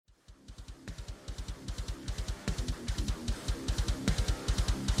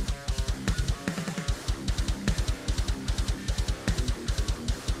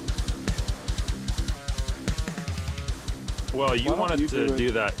Well, you wanted to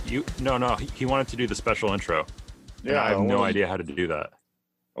do that. No. He wanted to do the special intro. Yeah, I have no idea how to do that.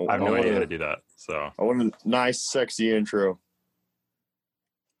 I have no idea how to do that. So I want a nice, sexy intro.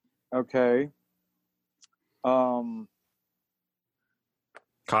 Okay. Cotton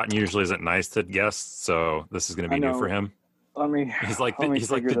usually isn't nice to guests, so this is going to be new for him. He's like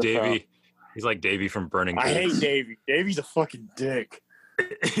the Davey. He's like Davey from Burning Goods. I hate Davey. Davey's a fucking dick.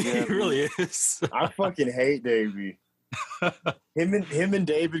 He really is. I fucking hate Davey. Him and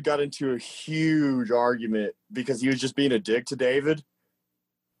David got into a huge argument because he was just being a dick to David,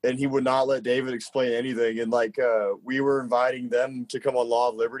 and he would not let David explain anything. And we were inviting them to come on Law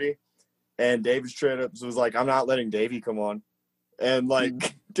of Liberty, and David straight up was like, "I'm not letting Davey come on." And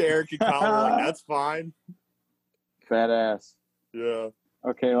Derek and Kyle were like, "That's fine." Fat ass. Yeah.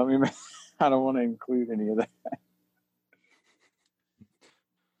 Okay, I don't want to include any of that.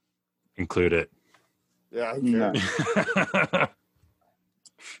 Include it. Yeah. No.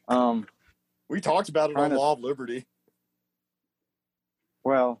 We talked about it on Law of Liberty.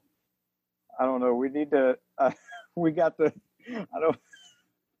 Well, I don't know. We need to. We got the. I don't.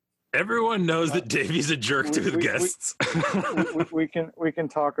 Everyone knows that Davey's a jerk to the guests. We can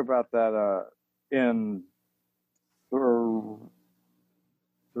talk about that in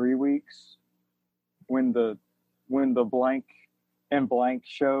 3 weeks when the blank and blank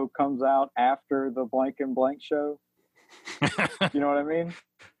show comes out after the blank and blank show. You know what I mean?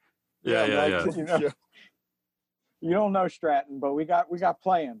 Yeah. You don't know Stratton, but we got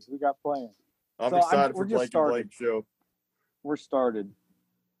plans. I'm excited for blank and blank show. We're started.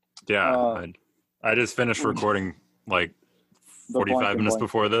 Yeah, I just finished recording 45 minutes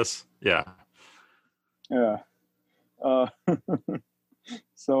before this. Yeah. Yeah.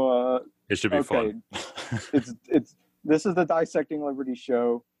 So it should be fun. This is the Dissecting Liberty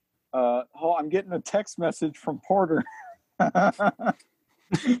show. I'm getting a text message from Porter.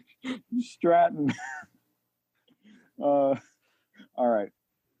 Stratton. All right.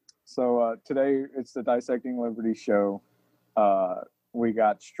 So today it's the Dissecting Liberty show. We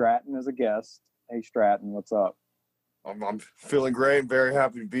got Stratton as a guest. Hey, Stratton, what's up? I'm feeling great. I'm very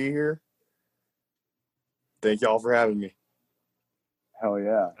happy to be here. Thank y'all for having me. Hell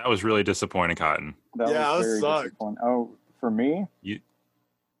yeah. That was really disappointing, Cotton. That sucked. Oh, for me?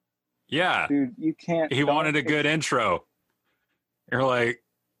 Yeah. Dude, you can't. He wanted a good intro. You're like,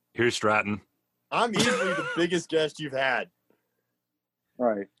 here's Stratton. I'm easily the biggest guest you've had.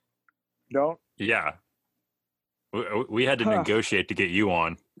 Right. Don't. Yeah. We had to negotiate to get you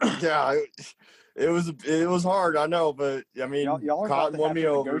on. Yeah, it was hard, I know, but I mean, y'all Cotton won me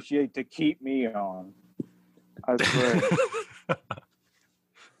over. Negotiate to keep me on. I swear.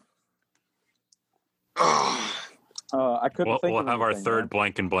 I couldn't think we'll of have our anything, third man.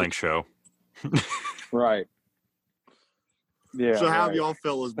 blank and blank show. Right. Yeah. So how have y'all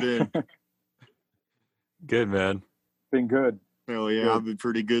fellas been? Good, man. Been good. Hell yeah, Good. I've been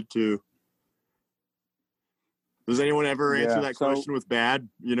pretty good too. Does anyone ever answer that question with bad?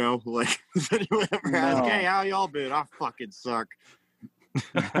 You know, does anyone ever ask, "Hey, how y'all been?" I fucking suck.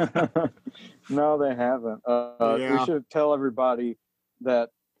 No, they haven't. We should tell everybody that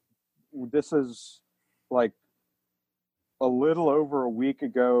this is a little over a week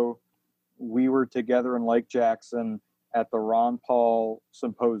ago. We were together in Lake Jackson at the Ron Paul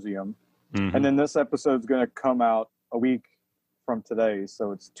Symposium. Mm-hmm. And then this episode's going to come out a week from today.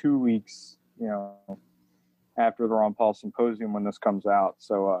 So it's 2 weeks, after the Ron Paul Symposium when this comes out.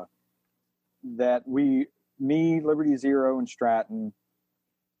 So that me, Liberty Zero, and Stratton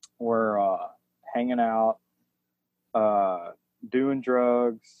were hanging out, doing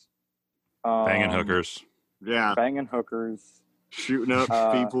drugs. Banging hookers. Yeah. Banging hookers. Shooting up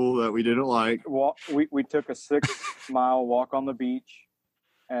people that we didn't like. We took a 6-mile walk on the beach.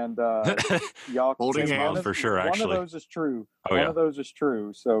 And y'all holding hands for sure. Actually, one of those is true. Oh, one of those is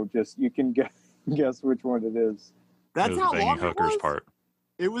true. So just you can guess which one it is. That's how long hookers it was? Part.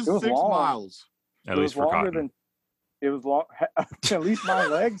 It was 6 long. miles. At least for Cotton. It was long. At least my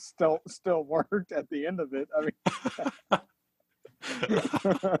legs still worked at the end of it. I mean,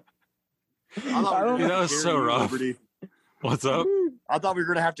 that was so rough. Liberty. What's up? I thought we were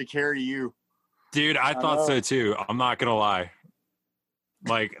gonna have to carry you, dude. I thought so too. I'm not gonna lie.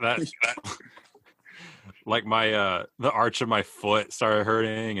 Like that. Like my the arch of my foot started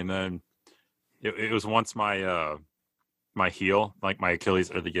hurting, and then it was once my my heel, like my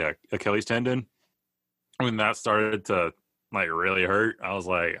Achilles or the Achilles tendon, when that started to really hurt. I was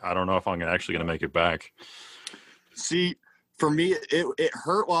like, I don't know if I'm actually gonna make it back. See, for me, it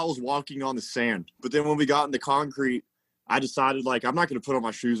hurt while I was walking on the sand, but then when we got in the concrete, I decided I'm not gonna put on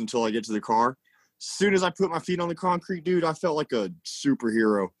my shoes until I get to the car. soon as I put my feet on the concrete, dude, I felt like a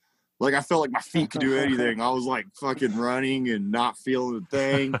superhero. Like, I felt like my feet could do anything. I was, like, fucking running and not feeling a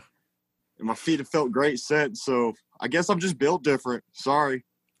thing. And my feet have felt great since, so I guess I'm just built different. Sorry.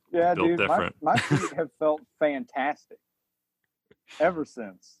 Yeah, Built dude, different. my feet have felt fantastic ever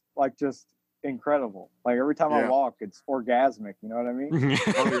since. Like, just incredible. Like, every time I Yeah. walk, it's orgasmic. You know what I mean?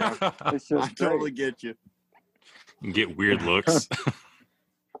 It's just I totally great. get you. You get weird looks.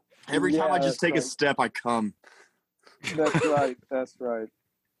 Every time I Yeah, just take a right. step, I come. That's right. That's right.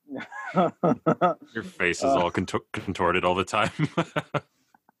 Your face is all contorted all the time.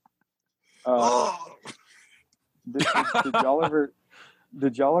 Oh! Did y'all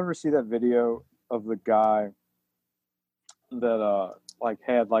ever see that video of the guy that like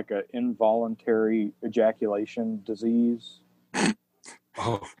had like an involuntary ejaculation disease?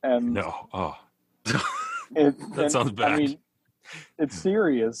 Oh And no! Oh, that sounds bad. I mean, it's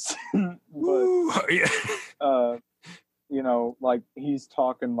serious, but Woo! Yeah. you know, like he's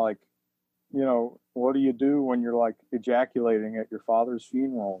talking like, you know, what do you do when you're like ejaculating at your father's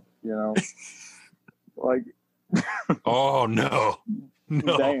funeral? You know, like, Oh no!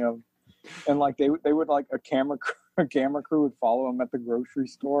 No! damn. And like they would like a camera crew would follow him at the grocery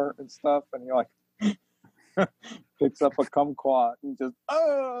store and stuff, and he like picks up a kumquat and just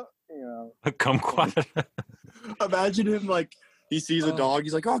you know. Kumquat. Imagine him, like, he sees a dog.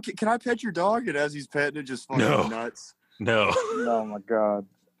 He's like, oh, can I pet your dog? And as he's petting it, just fucking No. nuts. No. Oh my god.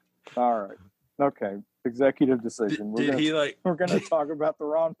 All right. Okay. Executive decision. Did he like? We're gonna talk about the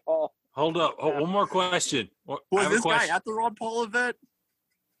Ron Paul. Hold up! Oh, one more question. I Was have a this guy question. at the Ron Paul event?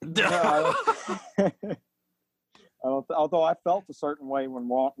 No, I don't. Although I felt a certain way when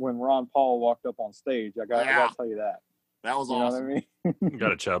Ron Paul walked up on stage. I got to tell you that. That was You know awesome. what I mean?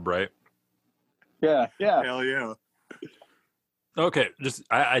 Got a chub, right? Yeah. Hell yeah. Okay, just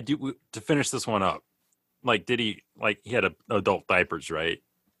I do to finish this one up. Like, did he he had adult diapers, right?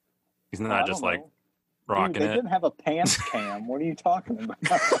 He's not I just don't like know. rocking Dude, they it. didn't have a pants cam. What are you talking about?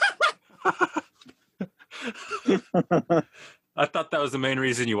 I thought that was the main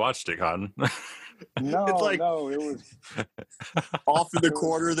reason you watched it, Cotton. No, It's like- no, it was. Off in the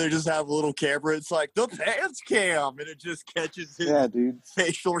corner, they just have a little camera. It's like, the pants cam. And it just catches his Yeah, dude.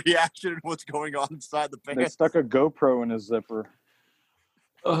 facial reaction and what's going on inside the They pants. stuck a GoPro in his zipper.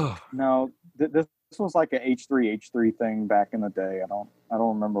 Oh, No, this was like a H3 thing back in the day. I don't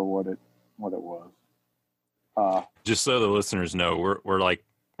remember what it was. just so the listeners know, we're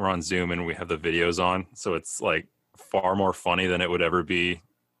on Zoom and we have the videos on, so it's like far more funny than it would ever be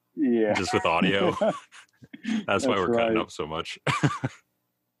Yeah. just with audio. That's why That's we're cutting right. up so much.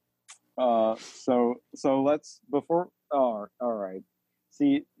 So let's before. All right.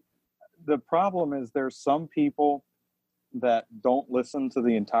 See, the problem is there's some people that don't listen to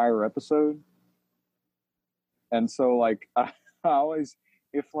the entire episode, and so like I always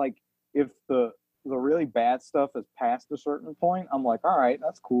if the really bad stuff is past a certain point, I'm like, all right,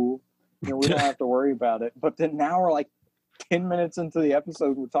 that's cool. You know, we don't have to worry about it. But then now we're like 10 minutes into the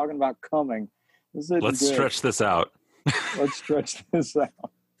episode, we're talking about coming. This isn't Let's good. stretch this out. Let's stretch this out.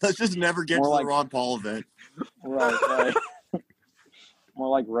 Let's just never get More to like- the Ron Paul event. Right. More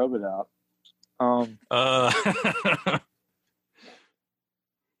like rub it out.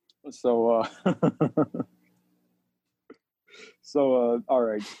 So all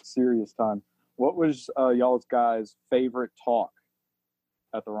right, serious time. What was y'all's guys' favorite talk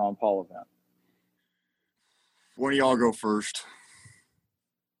at the Ron Paul event? One of y'all go first.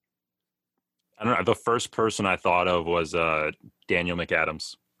 I don't know. The first person I thought of was Daniel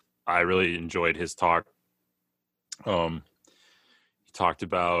McAdams. I really enjoyed his talk. He talked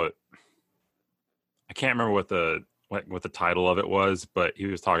about, I can't remember what the title of it was, but he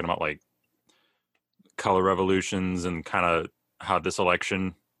was talking about like color revolutions and kind of how this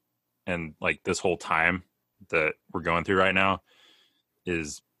election and like this whole time that we're going through right now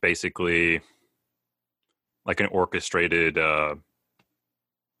is basically like an orchestrated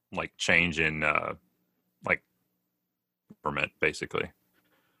like change in like government, basically.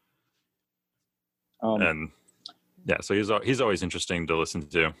 And yeah, so he's always interesting to listen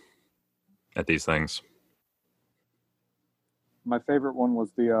to at these things. My favorite one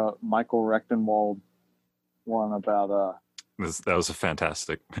was the Michael Rechtenwald one about That was a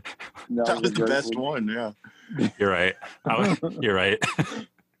fantastic. That was the best one, yeah. You're right. You're right.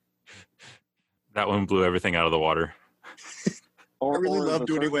 That one blew everything out of the water. I really loved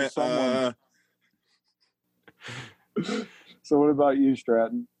when he went, So what about you,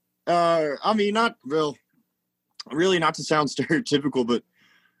 Stratton? I mean, not to sound stereotypical, but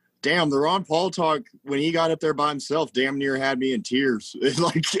damn, the Ron Paul talk when he got up there by himself, damn near had me in tears.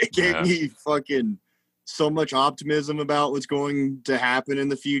 It gave me fucking so much optimism about what's going to happen in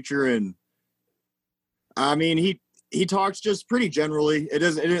the future. And I mean, he talks just pretty generally. It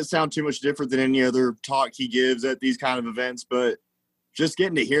didn't sound too much different than any other talk he gives at these kind of events, but just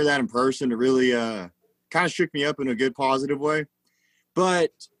getting to hear that in person, it really kind of shook me up in a good, positive way.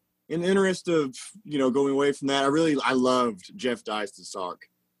 But in the interest of, going away from that, I loved Jeff Dyst's talk.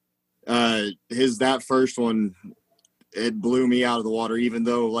 That first one, it blew me out of the water, even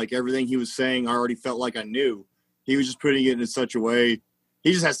though like everything he was saying, I already felt like I knew. He was just putting it in such a way.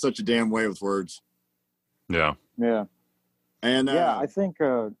 He just has such a damn way with words. Yeah. Yeah. And I think,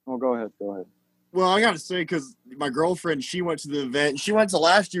 well, go ahead. Well, I got to say, because my girlfriend, she went to the event. She went to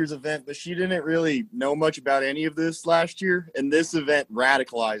last year's event, but she didn't really know much about any of this last year. And this event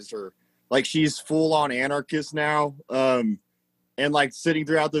radicalized her. Like, she's full-on anarchist now. And, like, sitting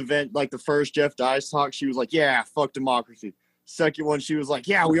throughout the event, like, the first Jeff Dyce talk, she was like, yeah, fuck democracy. Second one, she was like,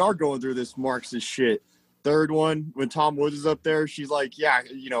 yeah, we are going through this Marxist shit. Third one, when Tom Woods is up there, she's like, yeah,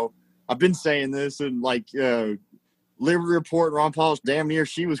 I've been saying this. And, like, Liberty Report, Ron Paul's damn near,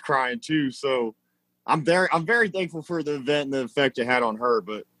 she was crying, too. So I'm very thankful for the event and the effect it had on her.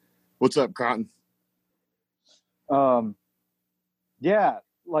 But what's up, Cotton? Yeah,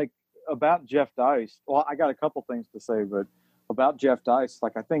 like about Jeff Dyce. Well, I got a couple things to say, but about Jeff Dyce,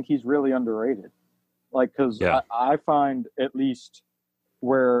 like I think he's really underrated. Like, because I find at least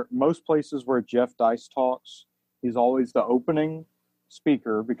where most places where Jeff Dyce talks, he's always the opening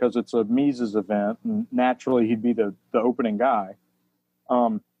speaker because it's a Mises event, and naturally he'd be the opening guy.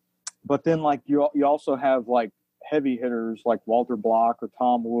 But then like you also have like heavy hitters like Walter Block or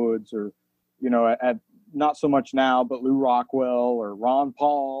Tom Woods or at not so much now, but Lou Rockwell or Ron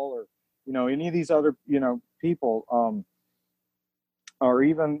Paul or any of these other people, or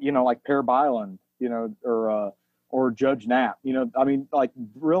even like Per Byland, or Judge Knapp. I mean, like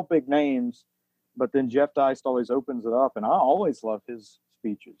real big names. But then Jeff Dyce always opens it up, and I always love his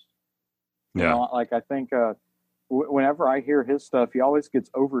speeches. Yeah. Like I think whenever I hear his stuff, he always gets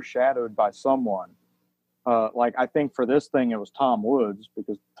overshadowed by someone. Like I think for this thing, it was Tom Woods,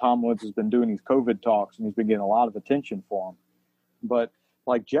 because Tom Woods has been doing these COVID talks, and he's been getting a lot of attention for them. But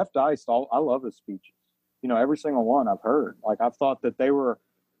like Jeff Dyce, I love his speeches. Every single one I've heard. Like I've thought that they were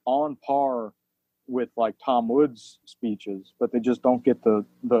on par with like Tom Woods' speeches, but they just don't get the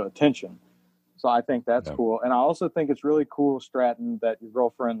attention. So I think that's cool. And I also think it's really cool, Stratton, that your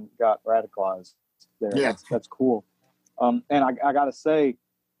girlfriend got radicalized there. Yeah. That's cool. And I got to say,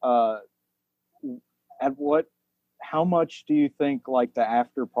 how much do you think like the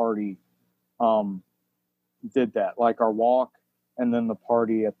after party did that? Like our walk and then the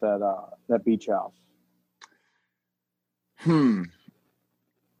party at that beach house?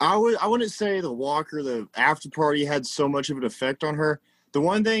 I wouldn't say the walk or the after party had so much of an effect on her. The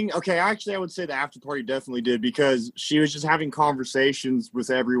one thing, I would say the after party definitely did, because she was just having conversations with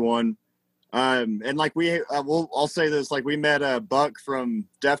everyone. And like I'll say this, like we met Buck from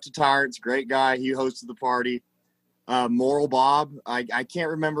Deaf to Tyrants, great guy. He hosted the party. Moral Bob, I can't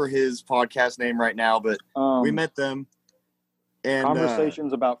remember his podcast name right now, but we met them. And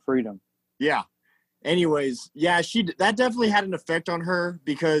Conversations about Freedom. Yeah. Anyways, that definitely had an effect on her,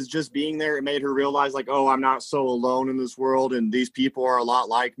 because just being there, it made her realize like, oh, I'm not so alone in this world, and these people are a lot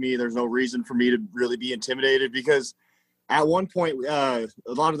like me. There's no reason for me to really be intimidated, because at one point, a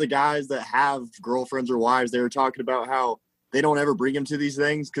lot of the guys that have girlfriends or wives, they were talking about how they don't ever bring them to these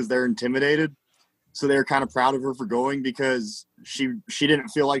things because they're intimidated. So they're kind of proud of her for going, because she didn't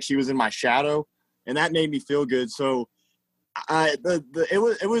feel like she was in my shadow, and that made me feel good. So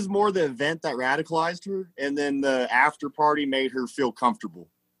it was more the event that radicalized her, and then the after party made her feel comfortable.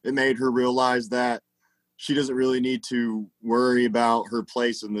 It made her realize that she doesn't really need to worry about her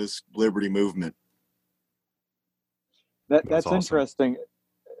place in this liberty movement. That's awesome. Interesting,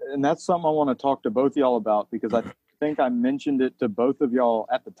 and that's something I want to talk to both y'all about, because I think I mentioned it to both of y'all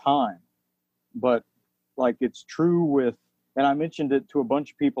at the time, but like it's true and I mentioned it to a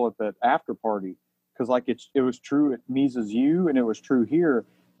bunch of people at the after party. Because like it was true at Mises U, and it was true here,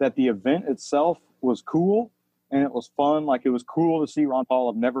 that the event itself was cool and it was fun. Like it was cool to see Ron Paul.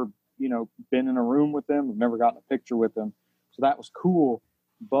 I've never been in a room with him. I've never gotten a picture with him, so that was cool.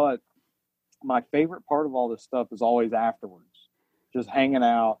 But my favorite part of all this stuff is always afterwards, just hanging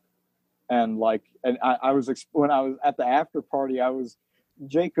out and I was when I was at the after party,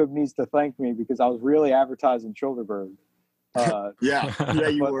 Jacob needs to thank me, because I was really advertising Childerberg.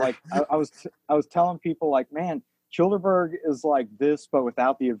 You were. Like I was telling people like, man, Childerberg is like this, but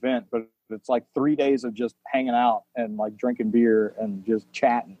without the event. But it's like 3 days of just hanging out and like drinking beer and just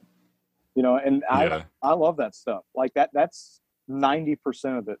chatting. you know, and Yeah. I love that stuff. Like that's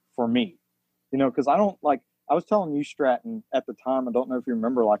 90% of it for me, you know, because I don't like, I was telling you, Stratton, at the time, I don't know if you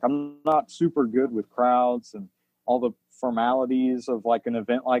remember, like, I'm not super good with crowds and all the formalities of like an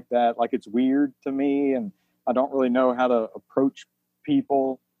event like that. Like, it's weird to me, and I don't really know how to approach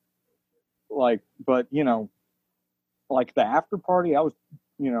people. Like, but, you know, like the after party, I was,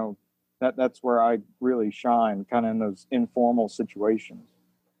 you know, that's where I really shine, kind of in those informal situations.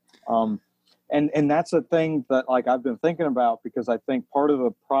 And that's a thing that like I've been thinking about, because I think part of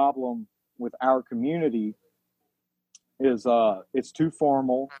the problem with our community is it's too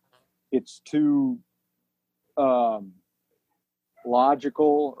formal, it's too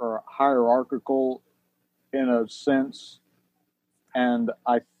logical or hierarchical in a sense, and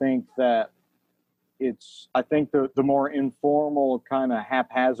I think that I think the more informal kind of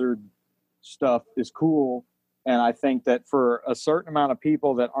haphazard stuff is cool. And I think that for a certain amount of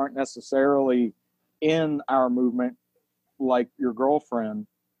people that aren't necessarily in our movement, like your girlfriend,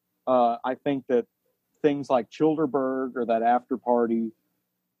 I think that things like Childerberg or that after party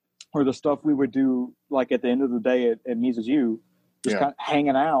or the stuff we would do like at the end of the day at Mises U, just kind of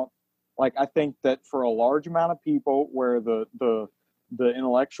hanging out. Like, I think that for a large amount of people where the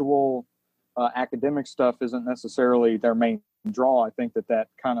intellectual academic stuff isn't necessarily their main draw, I think that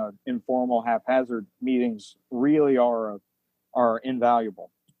kind of informal haphazard meetings really are invaluable.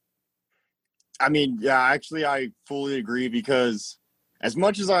 I mean, yeah, actually, I fully agree, because as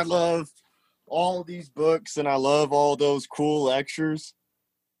much as I love all these books and I love all those cool lectures,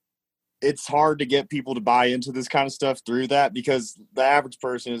 it's hard to get people to buy into this kind of stuff through that, because the average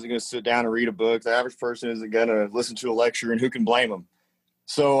person isn't going to sit down and read a book. The average person isn't going to listen to a lecture, and who can blame them?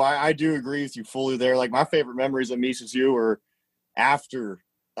 So I do agree with you fully there. Like, my favorite memories at Mises U were after,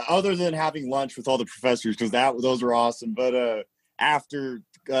 other than having lunch with all the professors, because those were awesome. But after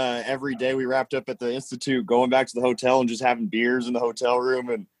every day we wrapped up at the Institute, going back to the hotel and just having beers in the hotel room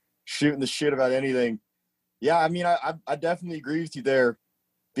and shooting the shit about anything. Yeah, I mean, I definitely agree with you there,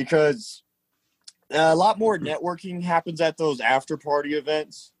 because a lot more networking happens at those after party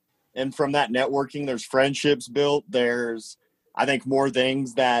events. And from that networking, there's friendships built. There's, I think, more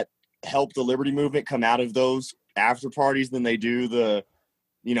things that help the liberty movement come out of those after parties than they do the,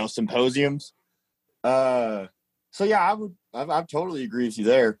 symposiums. So yeah, I totally agree with you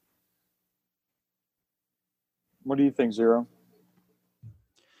there. What do you think, Zero?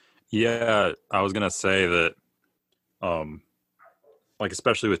 Yeah, I was gonna say that, like,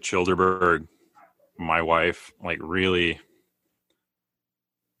 especially with Childerberg, my wife, like, really,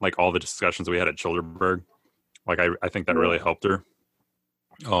 like, all the discussions we had at Childerberg, like, I think that really helped her.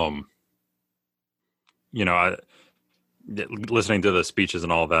 Listening to the speeches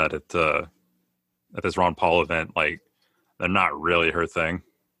and all that at this Ron Paul event, like, they're not really her thing.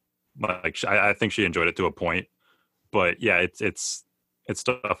 Like, I think she enjoyed it to a point, but yeah, it's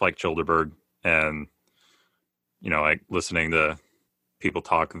stuff like Childerberg and, like, listening to people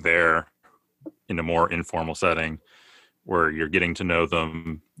talk there in a more informal setting where you're getting to know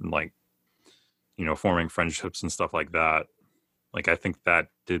them and, like, forming friendships and stuff like that. Like, I think that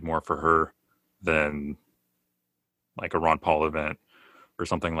did more for her than like a Ron Paul event or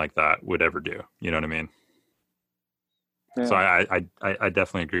something like that would ever do. You know what I mean? Yeah. So I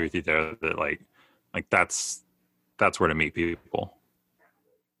definitely agree with you there that like that's where to meet people.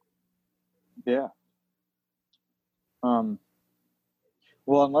 Yeah.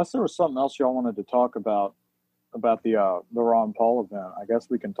 Well, unless there was something else y'all wanted to talk about the Ron Paul event, I guess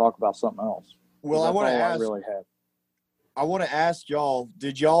we can talk about something else. Well, I want to ask. I want to ask y'all.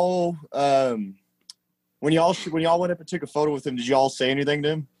 Did y'all when y'all went up and took a photo with him, did y'all say anything to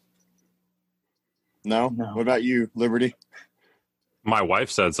him? No. What about you, Liberty? My wife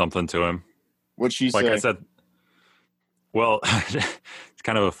said something to him. What'd she say? Like I said, well, it's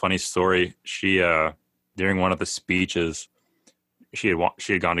kind of a funny story. She during one of the speeches, she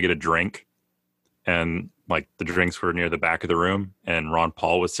had gone to get a drink, and like the drinks were near the back of the room, and Ron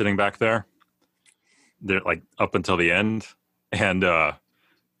Paul was sitting back there. They're like up until the end, and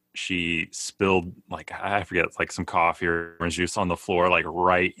she spilled, like, I forget, like some coffee or orange juice on the floor, like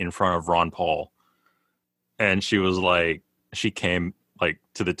right in front of Ron Paul. And she was like, she came like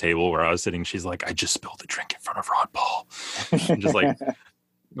to the table where I was sitting. She's like, I just spilled the drink in front of Ron Paul. And just like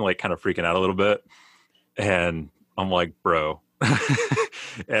kind of freaking out a little bit. And I'm like, bro.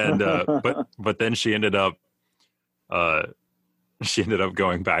 And but then she ended up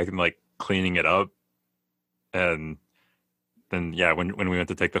going back and like cleaning it up. And then, yeah, when we went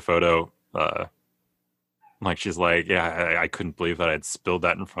to take the photo, like, she's like, yeah, I couldn't believe that I had spilled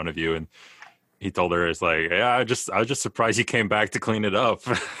that in front of you. And he told her, it's like, yeah, I was just surprised he came back to clean it up.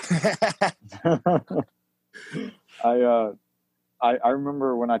 I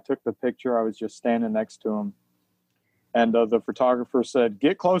remember when I took the picture, I was just standing next to him, and the photographer said,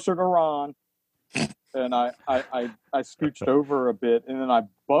 "Get closer to Ron." And I scooched over a bit, and then I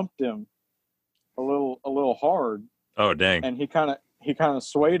bumped him a little hard. Oh, dang. And he kind of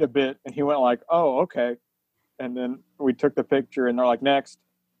swayed a bit, and he went like, "Oh, okay." And then we took the picture, and they're like, "Next."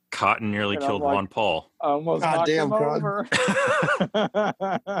 Cotton nearly And killed I'm like, Ron Paul. I almost God knocked damn, him Cotton. over.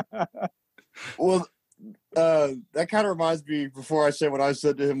 Well, that kind of reminds me, before I say what I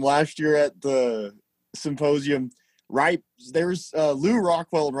said to him last year at the symposium, right? There's Lou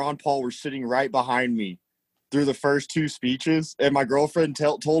Rockwell and Ron Paul were sitting right behind me through the first two speeches. And my girlfriend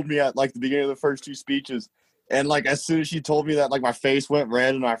told me at like the beginning of the first two speeches. And like, as soon as she told me that, like my face went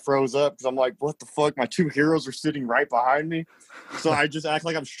red and I froze up because I'm like, what the fuck? My two heroes are sitting right behind me. So I just act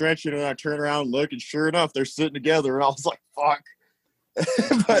like I'm stretching and I turn around and look, and sure enough, they're sitting together. And I was like, fuck.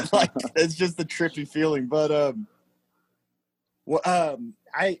 But like, it's just a trippy feeling. But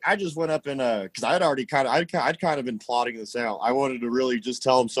I just went up and because I'd already I'd kind of been plotting this out. I wanted to really just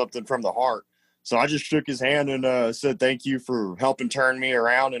tell him something from the heart. So I just shook his hand and said, "Thank you for helping turn me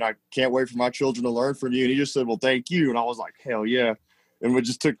around, and I can't wait for my children to learn from you." And he just said, "Well, thank you." And I was like, "Hell yeah!" And we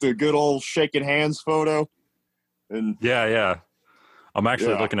just took the good old shaking hands photo. And Yeah. I'm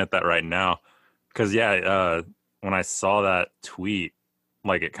actually looking at that right now because when I saw that tweet,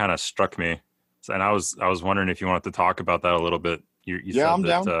 like it kind of struck me, and I was wondering if you wanted to talk about that a little bit. You said I'm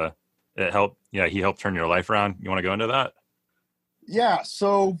that down. It helped. Yeah, he helped turn your life around. You want to go into that? Yeah.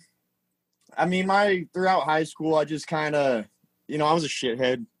 So, I mean, throughout high school, I just kind of, I was a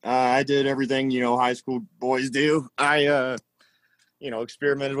shithead. I did everything high school boys do. I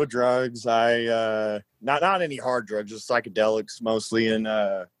experimented with drugs. I not any hard drugs, just psychedelics mostly, and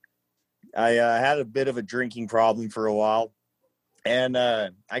I had a bit of a drinking problem for a while. And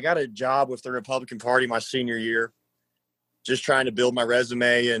I got a job with the Republican Party my senior year, just trying to build my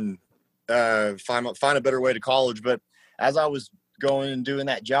resume and find a better way to college. But as I was going and doing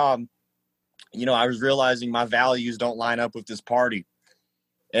that job, I was realizing my values don't line up with this party.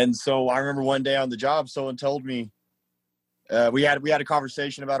 And so I remember one day on the job, someone told me, we had a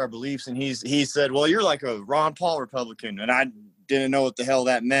conversation about our beliefs, and he said, "Well, you're like a Ron Paul Republican," and I didn't know what the hell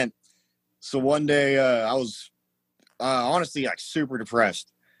that meant. So one day I was honestly like super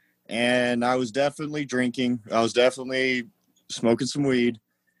depressed, and I was definitely drinking. I was definitely smoking some weed,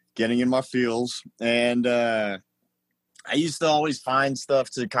 getting in my feels, and I used to always find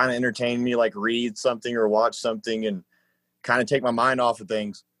stuff to kind of entertain me, like read something or watch something and kind of take my mind off of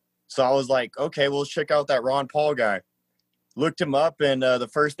things. So I was like, okay, well, let's check out that Ron Paul guy. Looked him up, and the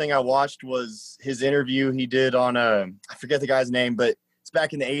first thing I watched was his interview he did on, I forget the guy's name, but it's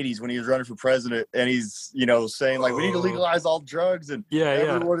back in the 80s when he was running for president, and he's, saying, like, we need to legalize all drugs, and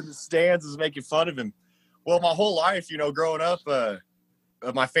everyone in the stands is making fun of him. Well, my whole life, growing up,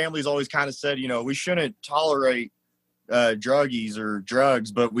 my family's always kind of said, we shouldn't tolerate druggies or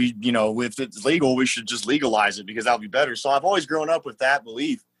drugs, but we, if it's legal, we should just legalize it because that'll be better. So I've always grown up with that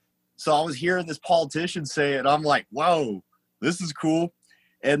belief. So I was hearing this politician say it, and I'm like, whoa, this is cool.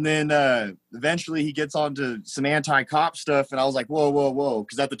 And then eventually he gets onto some anti-cop stuff, and I was like, whoa.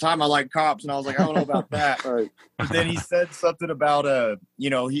 Because at the time I liked cops, and I was like, I don't know about that. Right. But then he said something about,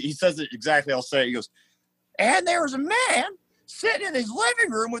 he says it exactly, I'll say it. He goes, and there was a man sitting in his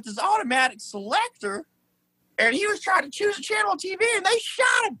living room with his automatic selector, and he was trying to choose a channel on TV, and they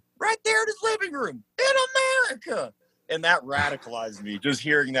shot him right there in his living room in America. And that radicalized me, just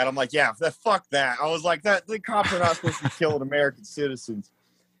hearing that. I'm like, yeah, fuck that. I was like, the cops are not supposed to be killing American citizens.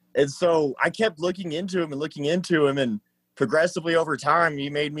 And so I kept looking into him, and progressively over time, he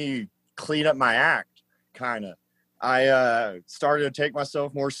made me clean up my act, kind of. I started to take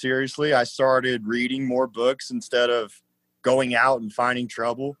myself more seriously. I started reading more books instead of going out and finding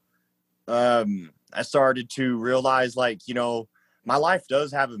trouble. I started to realize, like, my life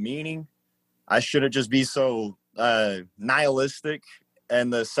does have a meaning. I shouldn't just be so nihilistic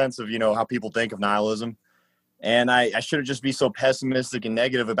in the sense of, how people think of nihilism. And I shouldn't just be so pessimistic and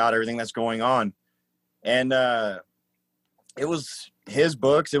negative about everything that's going on. And it was his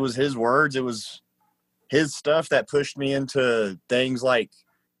books, it was his words, it was his stuff that pushed me into things like,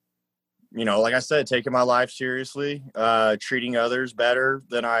 like I said, taking my life seriously, treating others better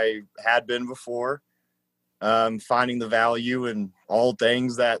than I had been before, finding the value in all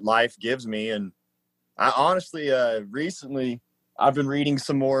things that life gives me. And I honestly, recently, I've been reading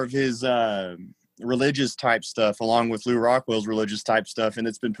some more of his religious type stuff, along with Lou Rockwell's religious type stuff, and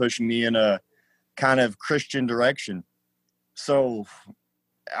it's been pushing me in a kind of Christian direction. So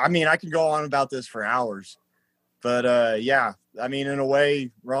I mean, I could go on about this for hours. But, yeah, I mean, in a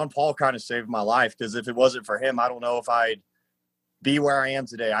way, Ron Paul kind of saved my life because if it wasn't for him, I don't know if I'd be where I am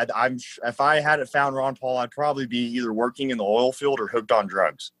today. If I hadn't found Ron Paul, I'd probably be either working in the oil field or hooked on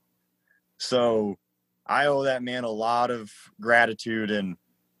drugs. So I owe that man a lot of gratitude, and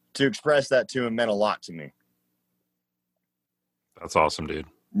to express that to him meant a lot to me. That's awesome, dude.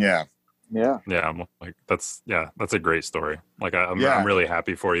 Yeah. Yeah. Yeah, I'm like that's a great story. Like I'm Yeah. really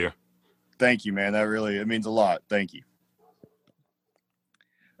happy for you. Thank you, man. It means a lot. Thank you.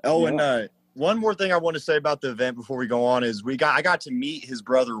 Oh, and one more thing I want to say about the event before we go on is I got to meet his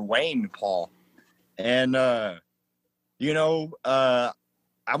brother Wayne Paul, and I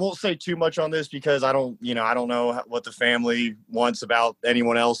won't say too much on this because I don't know what the family wants about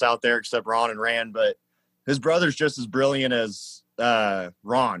anyone else out there except Ron and Rand, but his brother's just as brilliant as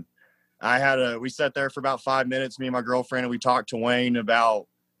Ron. We sat there for about 5 minutes, me and my girlfriend, and we talked to Wayne about,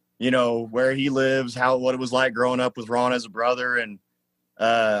 where he lives, what it was like growing up with Ron as a brother. And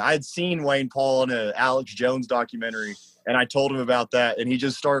I had seen Wayne Paul in a Alex Jones documentary, and I told him about that, and he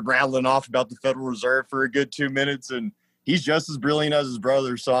just started rattling off about the Federal Reserve for a good 2 minutes, and he's just as brilliant as his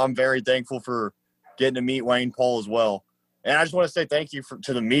brother. So I'm very thankful for getting to meet Wayne Paul as well. And I just want to say thank you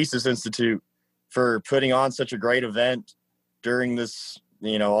to the Mises Institute for putting on such a great event during this,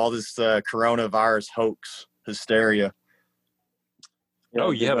 all this coronavirus hoax hysteria.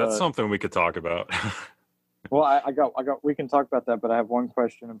 Yeah, that's something we could talk about. Well, I got. We can talk about that, but I have one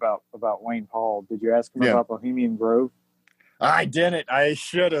question about Wayne Paul. Did you ask him about Bohemian Grove? I didn't. I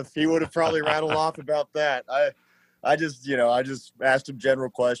should have. He would have probably rattled off about that. I just asked him general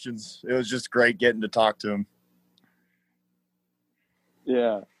questions. It was just great getting to talk to him.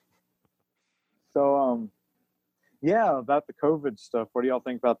 Yeah. So, about the COVID stuff. What do y'all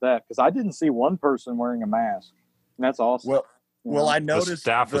think about that? Because I didn't see one person wearing a mask, and that's awesome. Well, I noticed the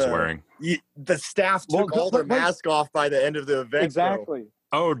staff was wearing. The staff took all their mask off by the end of the event. Exactly.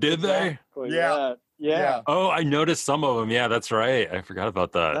 Oh, did they? Yeah. Oh, I noticed some of them. Yeah, that's right. I forgot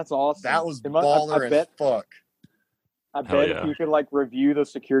about that. That's awesome. That was baller as fuck. I bet if you could review the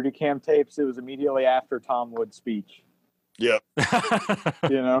security cam tapes, it was immediately after Tom Wood's speech. Yep.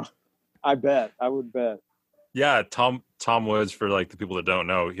 I would bet. Yeah, Tom Woods, for the people that don't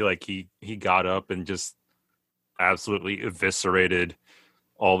know, he got up and just absolutely eviscerated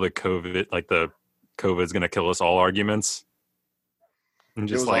all the COVID, the COVID's gonna kill us all arguments, and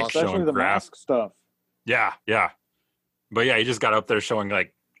just especially the mask stuff. Yeah, but yeah, he just got up there showing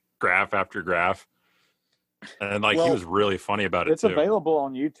graph after graph, and he was really funny about it. It's available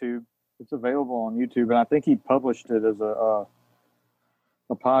on YouTube. And I think he published it as a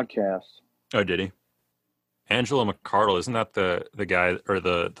podcast. Oh, did he? Angela McArdle, isn't that the guy or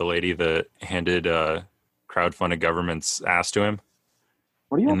the lady that handed crowdfunded government's ass to him?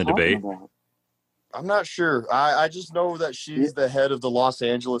 What are you in the debate? About? I'm not sure. I just know that she's the head of the Los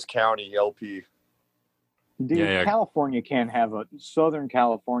Angeles County LP. Dude, California can't have Southern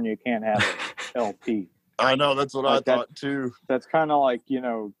California can't have a LP. I know, that's what I thought too. That's kind of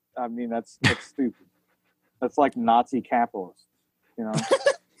that's stupid. That's like Nazi capitalists, Kind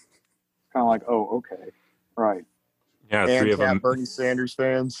of oh, okay. Right. Yeah, and 3 of them Bernie Sanders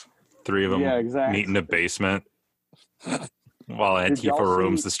fans. 3 of them meet in the basement while Antifa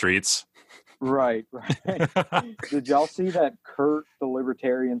roams the streets. Right. Did y'all see that Kurt, the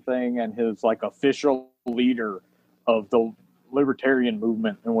libertarian thing, and his official leader of the libertarian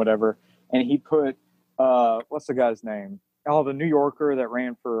movement and whatever? And he put what's the guy's name? Oh, the New Yorker that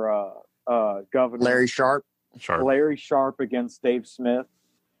ran for governor. Larry Sharpe. Larry Sharpe against Dave Smith.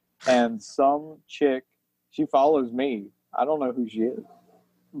 And some chick, she follows me. I don't know who she is,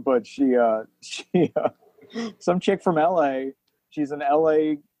 but she some chick from LA. She's an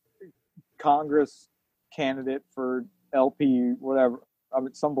LA Congress candidate for LP, whatever.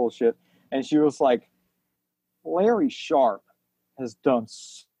 Some bullshit. And she was like, Larry Sharpe has done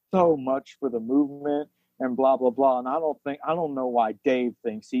so much for the movement and blah, blah, blah. And I don't know why Dave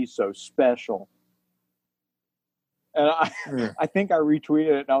thinks he's so special. And I think I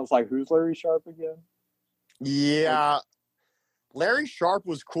retweeted it and I was like, who's Larry Sharpe again? Yeah. Larry Sharpe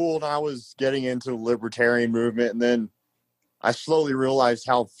was cool and I was getting into the libertarian movement, and then I slowly realized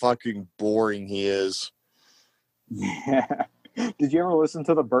how fucking boring he is. Yeah. Did you ever listen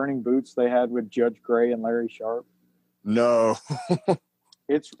to the Burning Boots they had with Judge Gray and Larry Sharpe? No.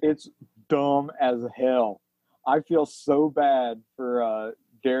 It's dumb as hell. I feel so bad for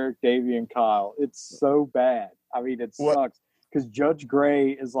Derek, Davey, and Kyle. It's so bad. It sucks because Judge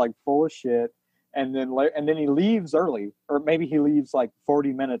Gray is full of shit, and then he leaves early, or maybe he leaves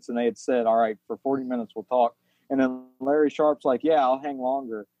 40 minutes, and they had said, "All right, for 40 minutes we'll talk," And then Larry Sharp's like, yeah, I'll hang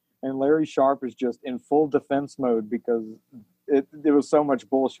longer. And Larry Sharp is just in full defense mode because it was so much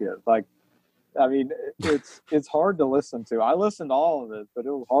bullshit. Like, I mean, it's hard to listen to. I listened to all of it, but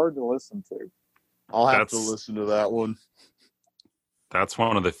it was hard to listen to. I'll have to listen to that one. That's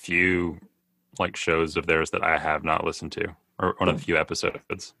one of the few like shows of theirs that I have not listened to, or one of the few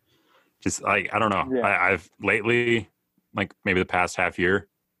episodes. Just like, I don't know. Yeah. I've lately, like maybe the past half year,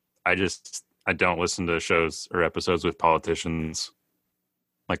 I don't listen to shows or episodes with politicians.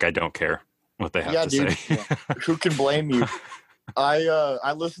 Like, I don't care what they have to say. Yeah. Who can blame you?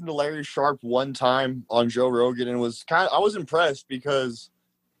 I listened to Larry Sharp one time on Joe Rogan and I was impressed because,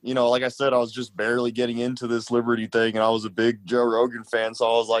 you know, like I said, I was just barely getting into this Liberty thing, and I was a big Joe Rogan fan, so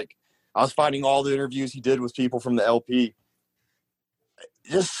I was finding all the interviews he did with people from the LP.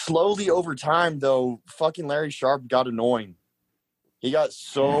 Just slowly over time, though, fucking Larry Sharp got annoying. He got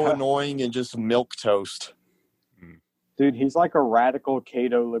so annoying and just milquetoast. Dude, he's like a radical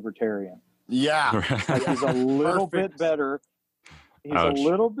Cato libertarian. Yeah. Like, he's a little bit better. He's Ouch. a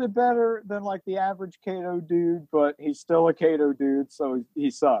little bit better than like the average Cato dude, but he's still a Cato dude, so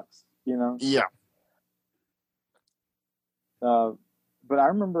he sucks, you know? Yeah. But I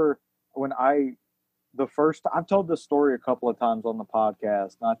remember when I've told this story a couple of times on the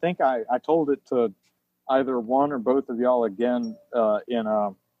podcast, and I think I told it to either one or both of y'all again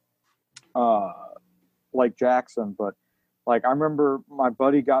in Lake Jackson, but like I remember my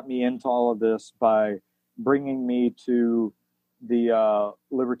buddy got me into all of this by bringing me to the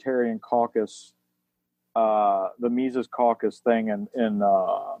Libertarian Caucus, the Mises Caucus thing in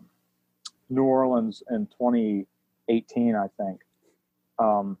New Orleans in 2018, I think.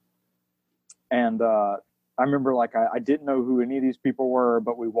 And I remember like I didn't know who any of these people were,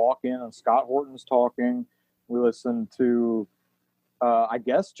 but we walk in and Scott Horton's talking. We listened to, I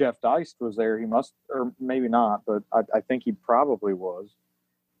guess Jeff Deist was there. He must, or maybe not, but I think he probably was.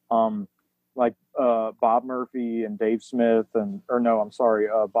 Like Bob Murphy and Dave Smith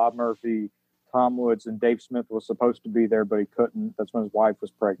Bob Murphy, Tom Woods, and Dave Smith was supposed to be there, but he couldn't. That's when his wife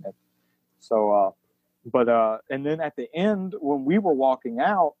was pregnant. So, and then at the end, when we were walking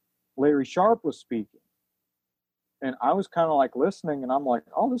out, Larry Sharp was speaking. And I was kind of like listening, and I'm like,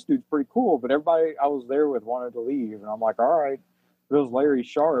 oh, this dude's pretty cool. But everybody I was there with wanted to leave. And I'm like, all right, it was Larry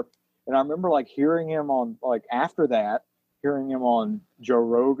Sharp. And I remember like hearing him on, like after that, hearing him on Joe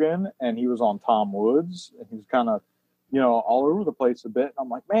Rogan, and he was on Tom Woods, and he was kind of, you know, all over the place a bit. And I'm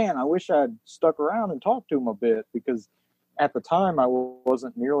like, man, I wish I'd stuck around and talked to him a bit, because at the time I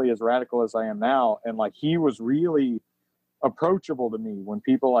wasn't nearly as radical as I am now. And like, he was really approachable to me when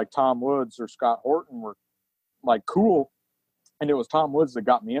people like Tom Woods or Scott Horton were like cool. And it was Tom Woods that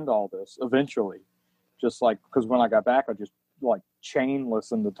got me into all this eventually. Just like, because when I got back, I just like chain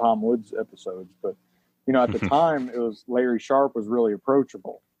listened to Tom Woods episodes. But, you know, at the time, it was Larry Sharp was really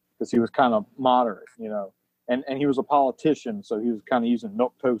approachable because he was kind of moderate, you know, and he was a politician. So he was kind of using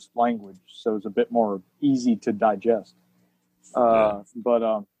milquetoast language. So it was a bit more easy to digest. But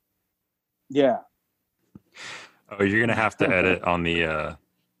yeah. Oh, you're going to have to edit on the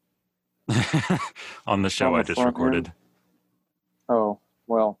on the show On the I just front recorded. end? Oh,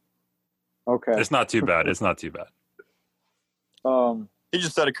 well, okay. It's not too bad. It's not too bad. He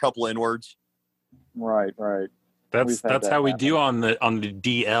just said a couple N-words. Right. That's We've had that how we happen. do on the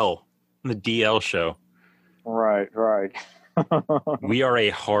DL show. Right. We are a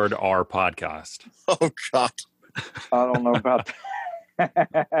hard R podcast. Oh, God. I don't know about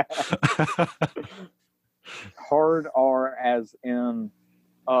that. Hard R as in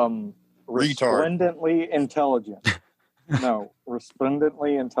Retard. resplendently intelligent. No,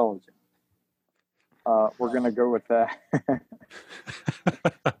 resplendently intelligent. We're going to go with that.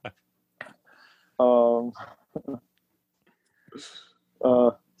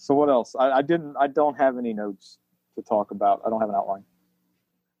 So what else? I don't have any notes to talk about. I don't have an outline.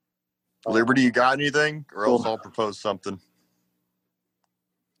 Liberty, you got anything? Or else I'll propose something.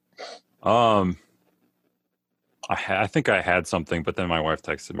 I think I had something, but then my wife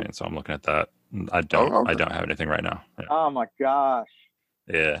texted me, and so I'm looking at that. I don't have anything right now. Yeah. Oh my gosh.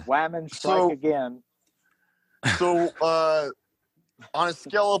 Yeah. Whammon strike again. So, on a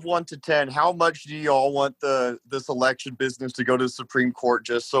scale of 1 to 10, how much do y'all want this election business to go to the Supreme Court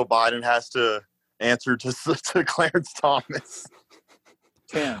just so Biden has to answer to Clarence Thomas?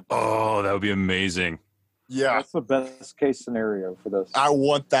 10. Oh, that would be amazing. Yeah. That's the best case scenario for this. I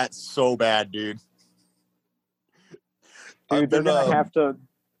want that so bad, dude. Dude, they're gonna have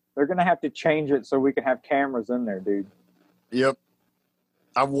to change it so we can have cameras in there, dude. Yep.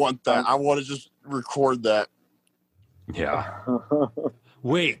 I want that. I want to just record that. Yeah.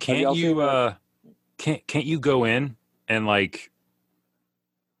 Wait, y'all can't can't you go in and like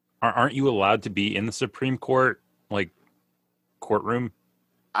aren't you allowed to be in the Supreme Court like courtroom?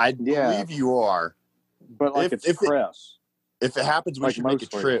 I believe you are. But like it's press. If it happens, we Like should make a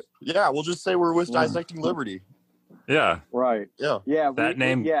trip. Yeah, we'll just say we're with Dissecting Liberty. Yeah. Right. Yeah. Yeah. That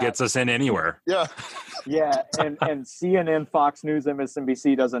name gets us in anywhere. Yeah. Yeah, and CNN, Fox News,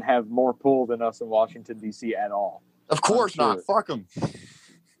 MSNBC doesn't have more pull than us in Washington, D.C. at all. Of course not. Fuck them.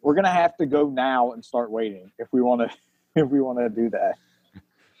 We're gonna have to go now and start waiting if we want to do that.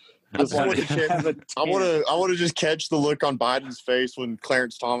 I want to just catch the look on Biden's face when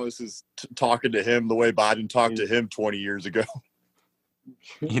Clarence Thomas is talking to him the way Biden talked to him 20 years ago.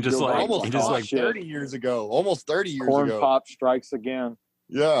 He just like 30 years ago. Almost 30 years Corn ago. pop strikes again.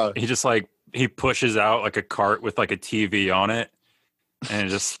 Yeah. He just like he pushes out like a cart with like a TV on it and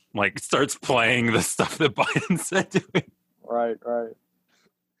just like starts playing the stuff that Biden said to him. Right.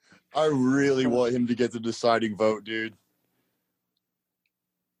 I really want him to get the deciding vote, dude.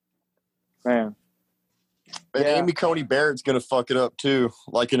 Man. And Amy Coney Barrett's going to fuck it up too,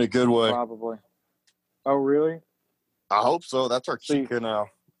 like in a good way. Probably. Oh, really? I hope so. That's our chica now.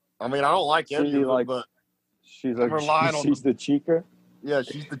 I mean, I don't like any of them, but she's the chica. Yeah,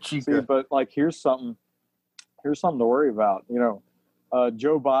 she's the chica. See, but like, here's something to worry about. You know,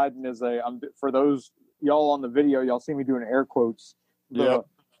 Joe Biden is for those y'all on the video, y'all see me doing air quotes. Yeah.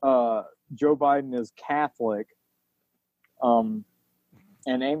 Joe Biden is Catholic. And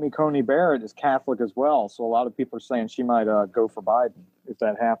Amy Coney Barrett is Catholic as well. So a lot of people are saying she might go for Biden if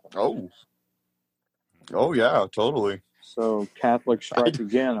that happens. Oh yeah, totally. So Catholic strike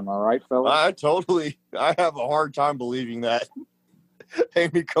again. Am I right, fellas? I have a hard time believing that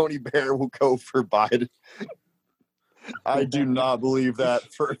Amy Coney Barrett will go for Biden. I do not believe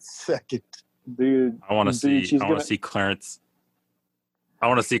that for a second. Dude, I want to see Clarence. I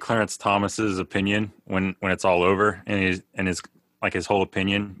want to see Clarence Thomas's opinion when it's all over and his like his whole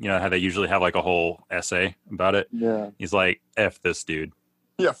opinion. You know how they usually have like a whole essay about it. Yeah. He's like, F this dude.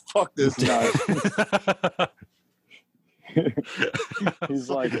 Yeah, fuck this guy. He's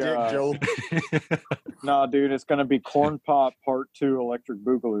like, nah, dude, it's gonna be Corn Pop Part 2 Electric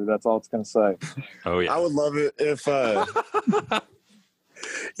Boogaloo. That's all it's gonna say. Oh yeah. I would love it if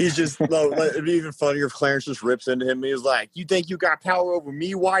he's just it'd be even funnier if Clarence just rips into him and he's like, you think you got power over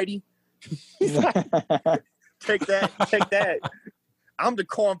me, Whitey? Take that. I'm the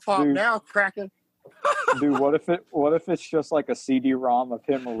Corn Pop now, cracker. Dude, what if it's just like a CD-ROM of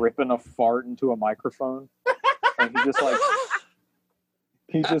him ripping a fart into a microphone, and he just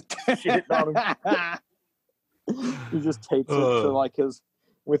shit on him. He just takes it to like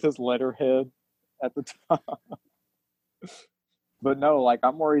with his letterhead at the top. But no, like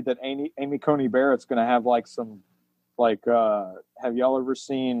I'm worried that Amy Coney Barrett's gonna have like some have y'all ever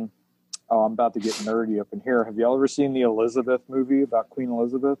seen? Oh, I'm about to get nerdy up in here. Have y'all ever seen the Elizabeth movie about Queen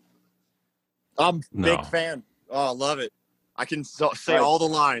Elizabeth? I'm big fan. Oh, I love it. I can say all the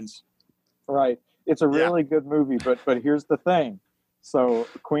lines. Right. It's a really good movie, but here's the thing. So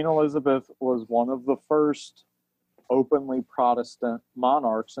Queen Elizabeth was one of the first openly Protestant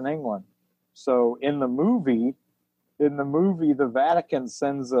monarchs in England. So in the movie, the Vatican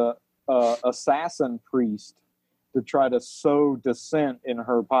sends a assassin priest to try to sow dissent in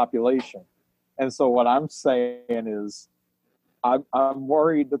her population. And so what I'm saying is I'm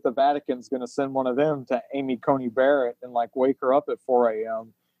worried that the Vatican's going to send one of them to Amy Coney Barrett and like wake her up at 4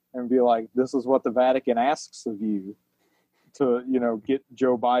 a.m. and be like, this is what the Vatican asks of you to, you know, get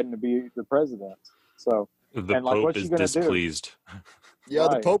Joe Biden to be the president. So the Pope is displeased. Yeah,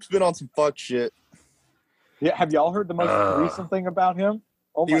 the Pope's been on some fuck shit. Yeah, have y'all heard the most recent thing about him?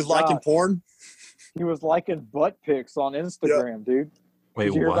 Oh he was liking porn? He was liking butt pics on Instagram, dude. Wait,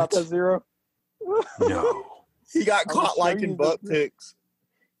 did you hear about that, Zero? No. He got caught liking butt pics.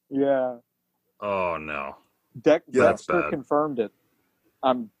 Yeah. Oh, no. Dexter confirmed it.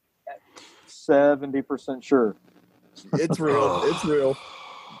 I'm 70% sure. It's real. It's real.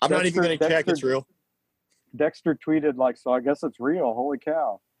 I'm not even going to check. It's real. Dexter tweeted like, so I guess it's real. Holy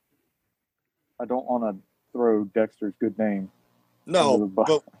cow. I don't want to throw Dexter's good name. No,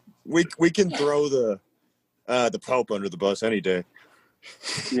 but we can throw the Pope under the bus any day.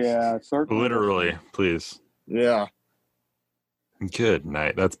 Yeah, certainly. Literally, please. Yeah. Good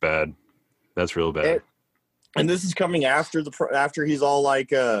night. That's bad. That's real bad. And this is coming after he's all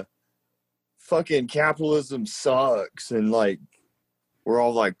like, fucking capitalism sucks, and like we're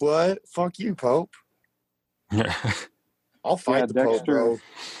all like, what? Fuck you, Pope. I'll fight the Pope, bro.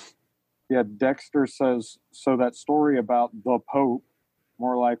 Yeah, Dexter says, so that story about the Pope,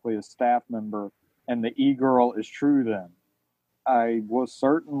 more likely a staff member, and the e-girl is true then. I was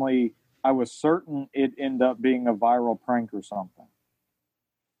certainly I was certain it'd end up being a viral prank or something.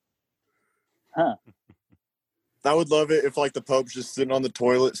 Huh. I would love it if like the Pope's just sitting on the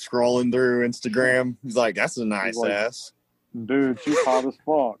toilet scrolling through Instagram. He's like, "That's a nice like, ass." Dude, she's hot as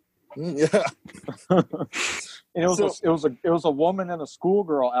fuck. Yeah. And it was a woman in a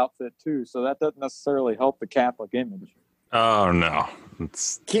schoolgirl outfit too, so that doesn't necessarily help the Catholic image. Oh no,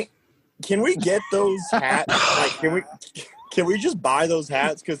 it's Can we get those hats? Like, can we just buy those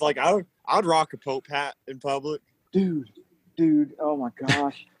hats? Because like I'd rock a Pope hat in public. Dude, oh my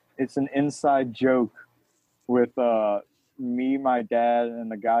gosh. It's an inside joke with me, my dad,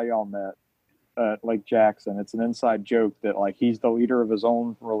 and the guy y'all met at Lake Jackson. It's an inside joke that like he's the leader of his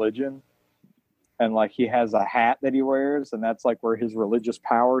own religion, and like he has a hat that he wears, and that's like where his religious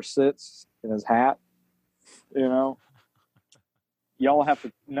power sits in his hat. You know? Y'all have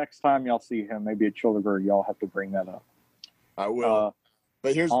to, next time y'all see him, maybe at Childerberg, y'all have to bring that up. I will.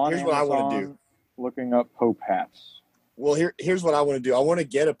 But here's what I want to do. Looking up Pope hats. Well, here's what I want to do. I want to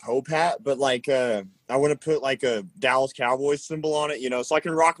get a Pope hat, but like I want to put like a Dallas Cowboys symbol on it, you know, so I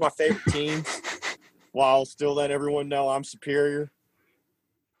can rock my favorite team while still letting everyone know I'm superior.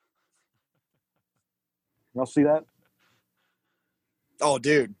 Y'all see that? Oh,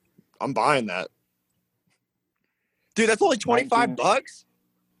 dude, I'm buying that. Dude, that's only $25.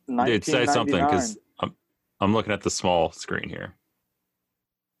 Dude, say something because I'm looking at the small screen here.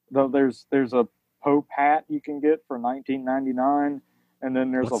 Though there's a Pope hat you can get for $19.99, and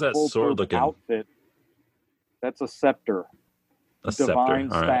then there's What's a that full sword Pope looking? outfit. That's a scepter. A Divine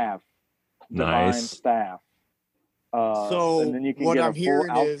scepter. All right. staff. Divine Nice. staff. So and then you can what get I'm a full hearing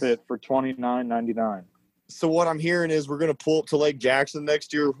outfit for $29.99. So what I'm hearing is we're going to pull up to Lake Jackson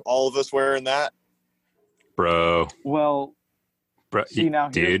next year, all of us wearing that. Bro. Well, see now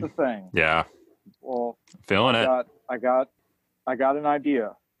here's dude. the thing. Yeah. Well, Feeling it. I got an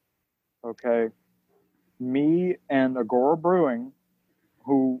idea. Okay. Me and Agora Brewing,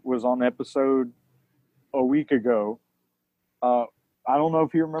 who was on episode a week ago, I don't know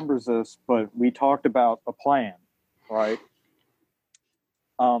if he remembers this, but we talked about a plan, right?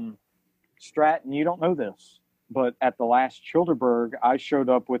 Stratton, you don't know this, but at the last Childerberg, I showed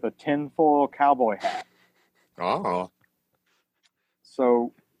up with a tinfoil cowboy hat. Oh.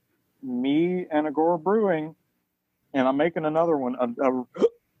 So me and Agora Brewing, and I'm making another one,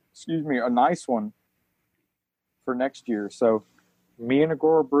 a nice one for next year. So me and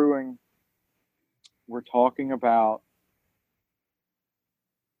Agora Brewing, we're talking about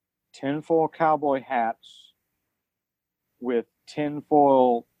tinfoil cowboy hats with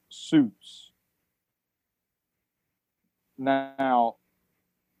tinfoil suits. Now,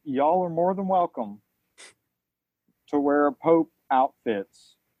 y'all are more than welcome to wear Pope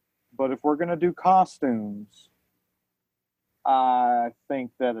outfits, but if we're going to do costumes, I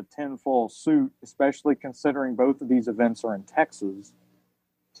think that a tinfoil suit, especially considering both of these events are in Texas,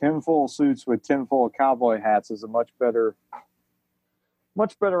 tinfoil suits with tinfoil cowboy hats is a much better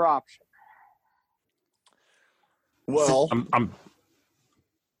option. Well, I'm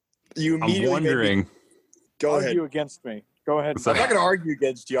immediately wondering. Go ahead. Argue against me. Go ahead. I'm not going to argue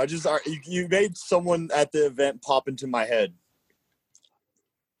against you. You made someone at the event pop into my head.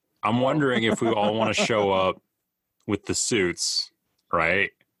 I'm wondering if we all want to show up with the suits, right?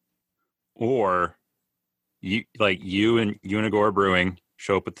 Or you and Agora Brewing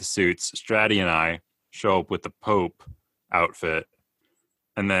show up with the suits. Stratty and I show up with the Pope outfit,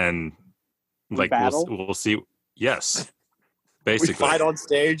 and then we'll see. Yes, basically. We fight on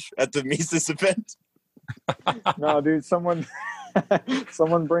stage at the Mises event. No, dude, someone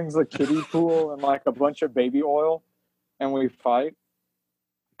brings a kiddie pool and like a bunch of baby oil, and we fight.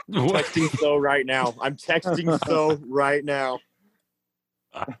 I'm texting So right now.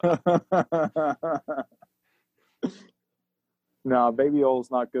 No, baby oil's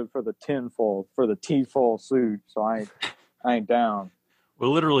not good for the tinfoil suit, so I ain't down.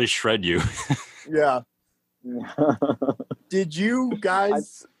 We'll literally shred you. Yeah. Did you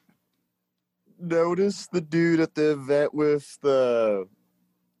guys notice the dude at the event with the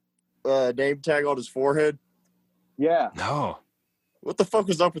name tag on his forehead? Yeah. No. What the fuck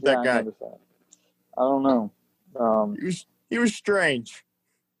was up with that guy? I don't know. He was strange.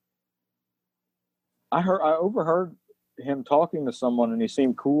 I overheard him talking to someone, and he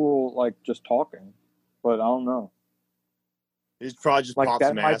seemed cool, like just talking. But I don't know. He's probably just like popped that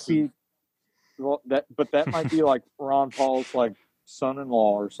some might acid. that might be like Ron Paul's like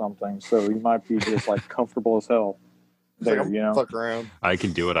son-in-law or something. So he might be just like comfortable as hell there, like, you know. Fuck around. I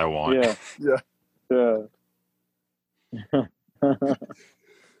can do what I want. Yeah.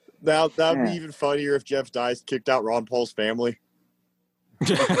 Now that'd be even funnier if Jeff Dice kicked out Ron Paul's family.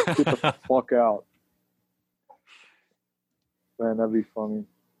 Get the fuck out. Man, that'd be funny.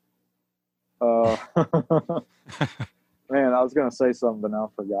 Man, I was gonna say something, but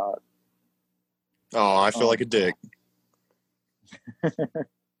now I forgot. Oh, I feel like a dick.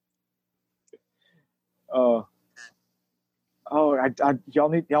 Y'all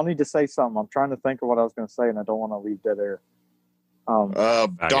need to say something. I'm trying to think of what I was gonna say, and I don't want to leave dead air.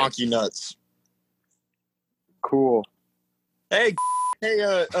 Donkey nuts. Cool. Hey,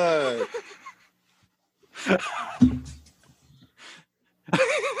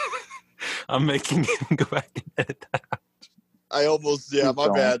 I'm making him go back and edit that out. I almost, Please my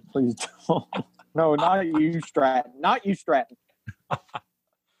don't. bad. Please don't. No, not you, Stratton. Not you, Stratton.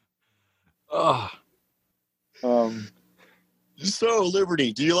 Oh, So,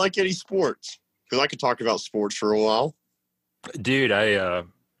 Liberty, do you like any sports? Because I could talk about sports for a while. dude,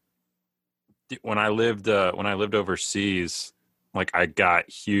 when I lived overseas, like I got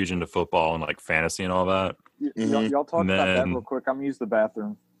huge into football and like fantasy and all that. Y'all talk about that then- real quick. I'm gonna use the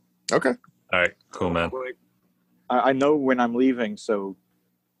bathroom. Okay. All right, cool, man. I know when I'm leaving, so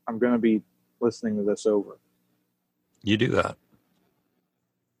I'm gonna be listening to this over. You do that.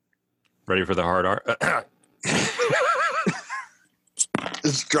 Ready for the hard R?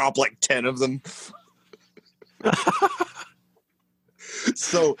 Just drop like 10 of them.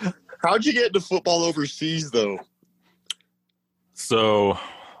 So, how'd you get into football overseas, though? So,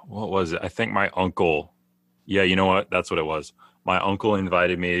 what was it? I think my uncle. Yeah, you know what? That's what it was. My uncle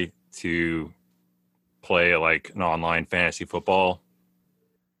invited me to play like an online fantasy football,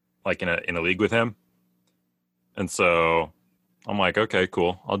 like in a league with him. And so I'm like, okay,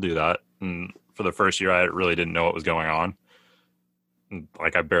 cool, I'll do that. And for the first year, I really didn't know what was going on. And,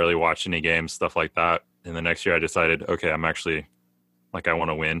 like, I barely watched any games, stuff like that. And the next year, I decided, okay, I'm actually like, I want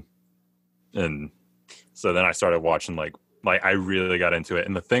to win. And so then I started watching, like I really got into it.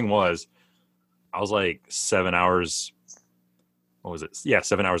 And the thing was, I was like 7 hours. What was it? Yeah,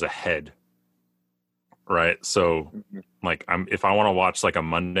 7 hours ahead. Right. So like if I want to watch like a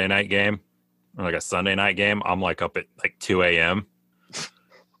Monday night game or like a Sunday night game, I'm like up at like 2 a.m.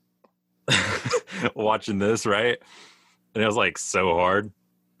 watching this, right? And it was like so hard.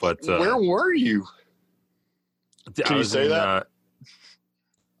 But Where were you? Can you say that?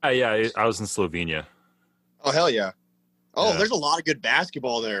 Yeah, I was in Slovenia. Oh, hell yeah. Oh, Yeah. There's a lot of good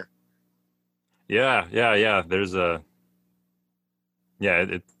basketball there. Yeah. There's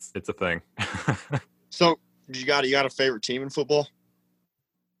it's a thing. So, you got a favorite team in football?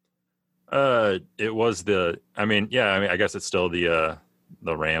 It was I guess it's still the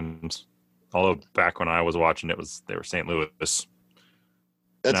Rams. Although back when I was watching they were St. Louis.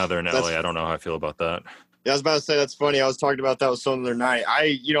 Now they're in LA. I don't know how I feel about that. Yeah, I was about to say that's funny. I was talking about that with someone the other night.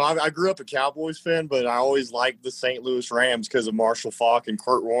 I grew up a Cowboys fan, but I always liked the St. Louis Rams because of Marshall Faulk and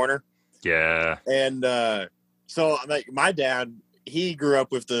Kurt Warner. Yeah. And so my dad, he grew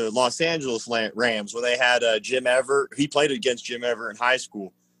up with the Los Angeles Rams where they had Jim Everett. He played against Jim Everett in high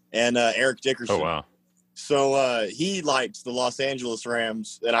school and Eric Dickerson. Oh, wow. So he liked the Los Angeles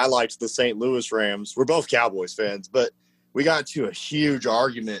Rams and I liked the St. Louis Rams. We're both Cowboys fans, but we got into a huge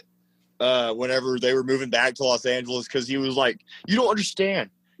argument whenever they were moving back to Los Angeles because he was like, you don't understand.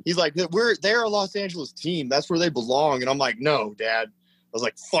 He's like, they're a Los Angeles team. That's where they belong. And I'm like, no, Dad. I was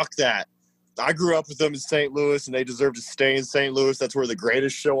like, fuck that. I grew up with them in St. Louis, and they deserve to stay in St. Louis. That's where the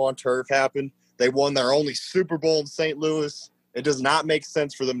greatest show on turf happened. They won their only Super Bowl in St. Louis. It does not make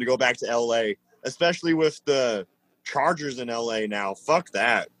sense for them to go back to L.A., especially with the Chargers in L.A. now. Fuck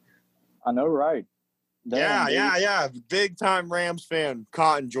that. I know, right? Damn, Yeah. Big-time Rams fan.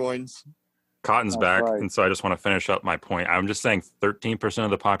 Cotton joins. Cotton's That's back, right. and so I just want to finish up my point. I'm just saying 13%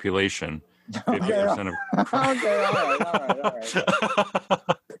 of the population, 50% of Okay,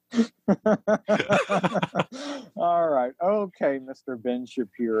 all right. Okay, Mr. Ben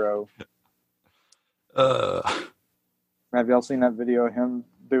Shapiro. Have y'all seen that video of him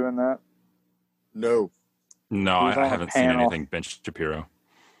doing that? No. No, He was on I a haven't seen panel. anything Ben Shapiro.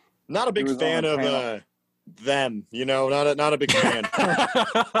 Not a big was on fan the of panel. them. Not a big fan.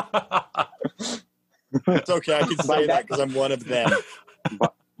 It's okay. I can say that because I'm one of them.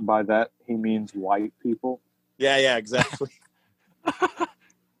 By that, he means white people. Yeah, exactly.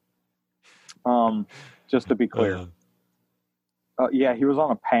 Just to be clear. Yeah, he was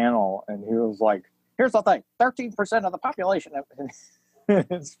on a panel, and he was like, here's the thing, 13% of the population.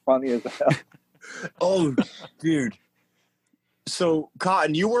 It's funny as hell. Oh, dude. So,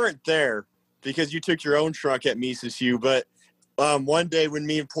 Cotton, you weren't there because you took your own truck at Mises Hugh, but one day when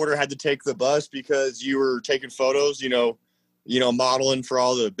me and Porter had to take the bus because you were taking photos, modeling for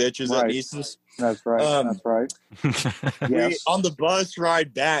all the bitches at Right. Mises. That's right. That's right. Yes. On the bus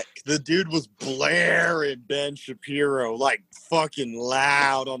ride back, the dude was blaring Ben Shapiro like fucking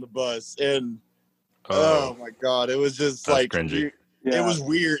loud on the bus, and oh my god, it was just That's like cringy. It was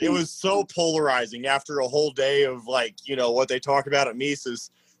weird. It was so polarizing after a whole day of like, what they talk about at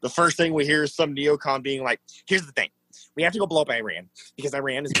Mises. The first thing we hear is some neocon being like, here's the thing. We have to go blow up Iran because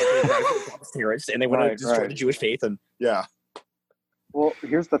Iran is terrorists and they want to destroy the Jewish faith. And yeah. Well,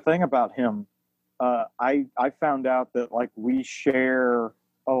 here's the thing about him. I found out that like we share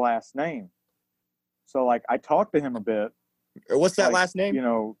a last name. So like I talked to him a bit. What's that last name?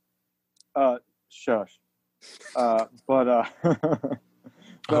 Shush. But I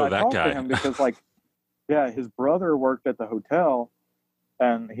talked to him because his brother worked at the hotel,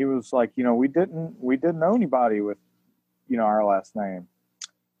 and he was like, we didn't know anybody with, our last name.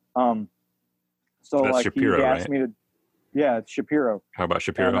 So that's like Shapiro, he asked right? me to, yeah, it's Shapiro. How about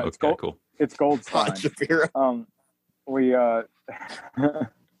Shapiro? And, Okay, cool. It's Goldstein. Shapiro.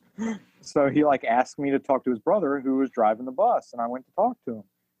 So he like asked me to talk to his brother who was driving the bus, and I went to talk to him,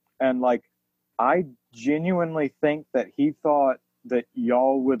 and like I genuinely think that he thought that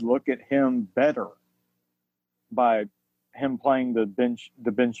y'all would look at him better by him playing the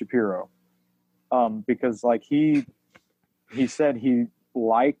Ben Shapiro, because like he said he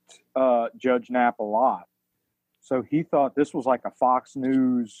liked Judge Knapp a lot, so he thought this was like a Fox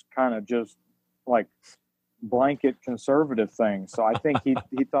News kind of just like blanket conservative thing. So I think he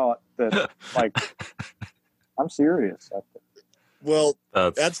thought that like I'm serious. Well,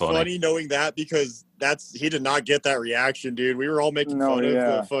 that's funny knowing that, because he did not get that reaction, dude. We were all making fun of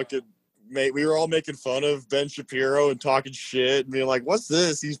the fucking mate. We were all making fun of Ben Shapiro and talking shit and being like, "What's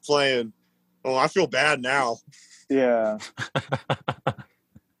this he's playing?" Oh, I feel bad now. Yeah.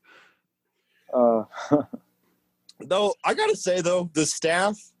 Though I gotta say though, the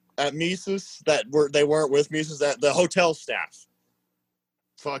staff at Mises they weren't with Mises, that the hotel staff,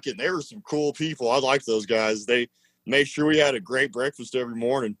 fucking, they were some cool people. I like those guys. They made sure we had a great breakfast every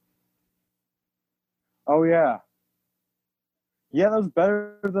morning. Oh yeah. Yeah, that was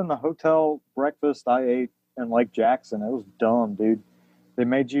better than the hotel breakfast I ate in Lake Jackson. It was dumb, dude. They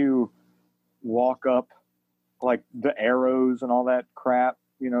made you walk up like the arrows and all that crap,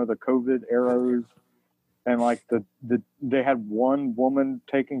 the COVID arrows. And like they had one woman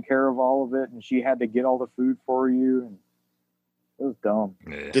taking care of all of it, and she had to get all the food for you, and it was dumb.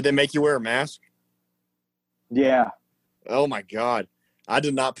 Yeah. Did they make you wear a mask? Yeah. Oh my god, I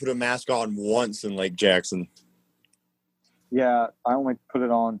did not put a mask on once in Lake Jackson. Yeah, I only put it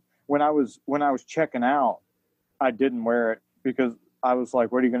on when I was checking out. I didn't wear it because I was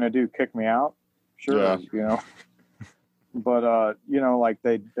like, "What are you gonna do? Kick me out?" Sure, yeah. But like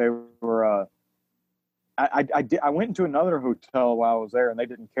they were. I went into another hotel while I was there, and they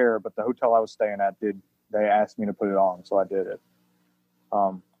didn't care. But the hotel I was staying at did. They asked me to put it on, so I did it.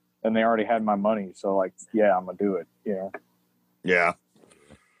 And they already had my money, so like, yeah, I'm gonna do it. Yeah.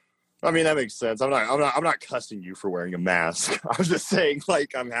 I mean, that makes sense. I'm not cussing you for wearing a mask. I was just saying,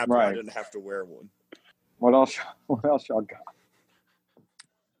 like, I'm happy I didn't have to wear one. What else y'all got?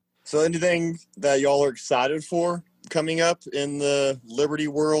 So, anything that y'all are excited for coming up in the Liberty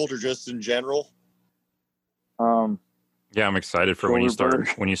world, or just in general? Yeah, I'm excited for when you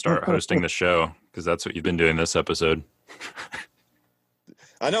start hosting the show, because that's what you've been doing this episode.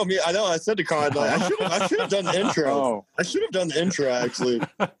 I know. I said to Colin, I should have done the intro. Oh. I should have done the intro, actually.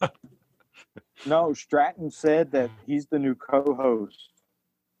 No, Stratton said that he's the new co-host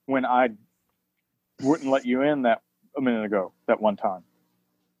when I wouldn't let you in that a minute ago, that one time.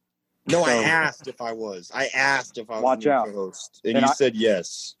 No, I asked if I was. Watch the new out. co-host, and you said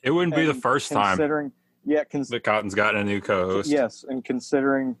yes. It wouldn't be the first time that Cotton's gotten a new co-host. Yes, and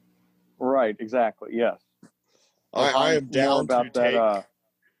considering, right, exactly, yes. I am down about to that take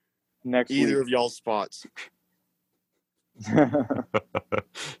next either week. of y'all's spots.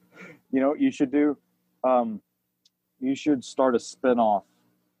 You know what you should do? You should start a spinoff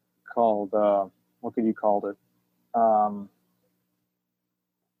called, what could you call it?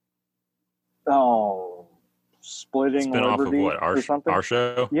 Splitting Spin off of Liberty what? or something? Our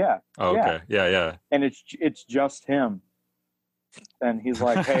show? Yeah. Oh, okay. Yeah. And it's just him. And he's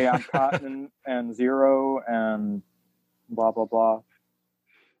like, hey, I'm Cotton and Zero and blah, blah, blah.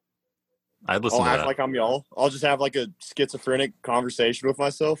 I'd listen to I'll that. act like I'm y'all. I'll just have like a schizophrenic conversation with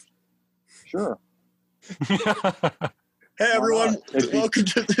myself. Sure. Hey, everyone. Welcome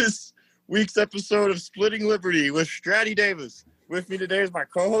to this week's episode of Splitting Liberty with Stratty Davis. With me today is my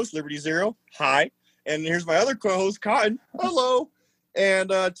co-host, Liberty Zero. Hi. And here's my other co-host, Cotton. Hello. And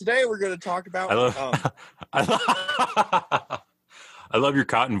today we're going to talk about. I love, I love your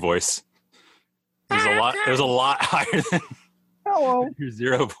Cotton voice. It was a lot higher than Hello. your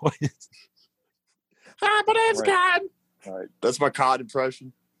 0 voice. Hi, my name's Right. God. All right. That's my Cotton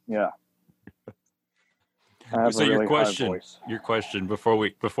impression. Yeah. I have So a really your question, high voice.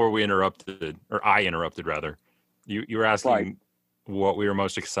 before we interrupted, or I interrupted rather, you were asking Right. what we were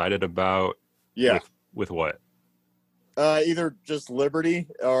most excited about. Yeah. With what? Either just liberty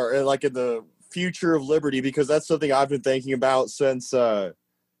or like in the future of liberty, because that's something I've been thinking about since the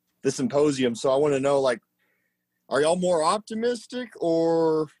symposium. So I want to know, like, are y'all more optimistic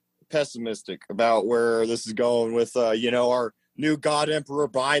or pessimistic about where this is going with, our new God Emperor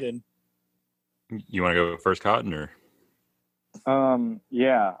Biden? You want to go first, Cotton, or?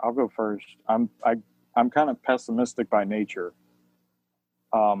 Yeah, I'll go first. I'm kind of pessimistic by nature.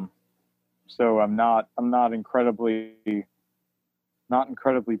 So I'm not incredibly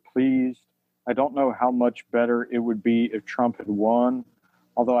pleased. I don't know how much better it would be if Trump had won,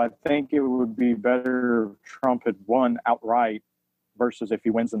 although I think it would be better if Trump had won outright versus if he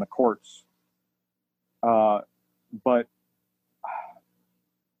wins in the courts. But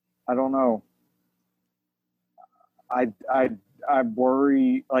I don't know. I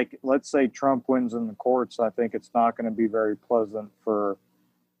worry, like, let's say Trump wins in the courts. I think it's not going to be very pleasant for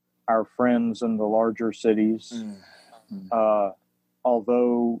our friends in the larger cities.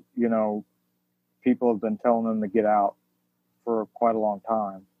 Although, people have been telling them to get out for quite a long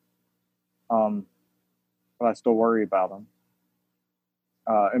time. But I still worry about them.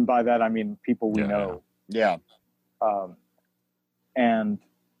 And by that, I mean people we know. Yeah. And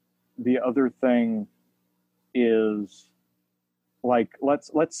the other thing is, like,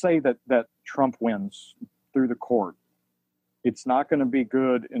 let's say that Trump wins through the court. It's not going to be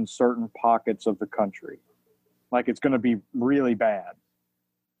good in certain pockets of the country. Like, it's going to be really bad.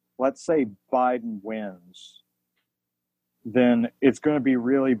 Let's say Biden wins, then it's going to be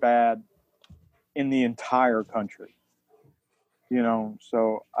really bad in the entire country.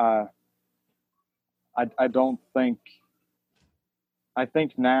 So I don't think. I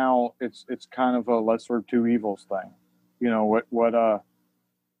think now it's kind of a lesser of two evils thing.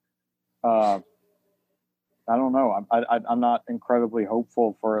 I don't know. I'm not incredibly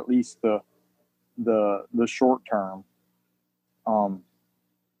hopeful for at least the short term. And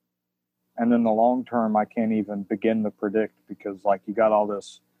then the long term, I can't even begin to predict, because, like, you got all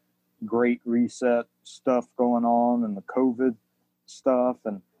this great reset stuff going on and the COVID stuff.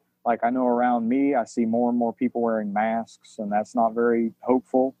 And, like, I know around me, I see more and more people wearing masks, and that's not very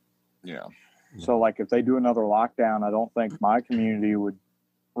hopeful. Yeah. So, like, if they do another lockdown, I don't think my community would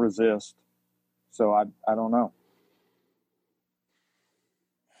resist. So I don't know.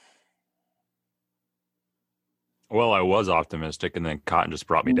 Well, I was optimistic, and then Cotton just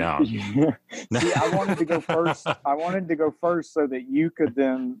brought me down. See, I wanted to go first. I wanted to go first so that you could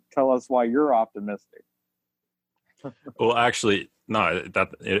then tell us why you're optimistic. Well, actually, no,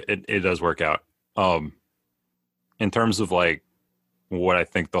 it does work out. In terms of, like, what I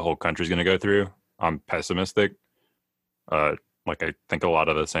think the whole country's going to go through, I'm pessimistic. Like, I think a lot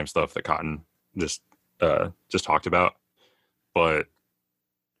of the same stuff that Cotton just talked about. But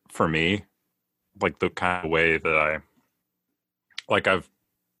for me, like, the kind of way that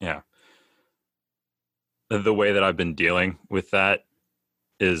the way that I've been dealing with that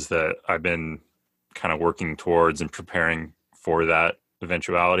is that I've been kind of working towards and preparing for that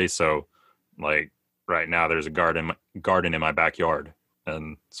eventuality. So, like, right now there's a garden in my backyard,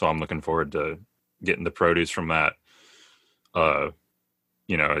 and so I'm looking forward to getting the produce from that.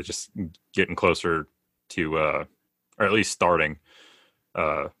 Just getting closer to, or at least starting,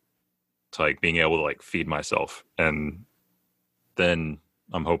 to, like, being able to, like, feed myself. And then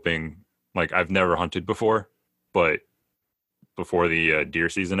I'm hoping, like, I've never hunted before, but before the deer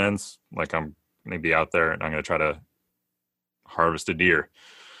season ends, like, I'm going to be out there and I'm going to try to harvest a deer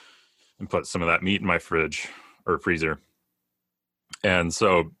and put some of that meat in my fridge or freezer. And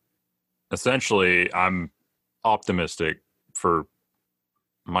so essentially I'm optimistic for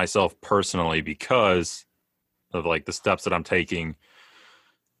myself personally because of, like, the steps that I'm taking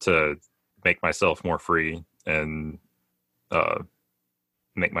to make myself more free and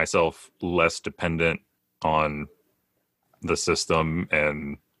make myself less dependent on the system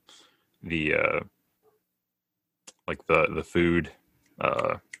and the the food,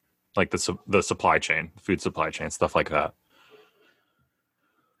 like the supply chain, food supply chain, stuff like that.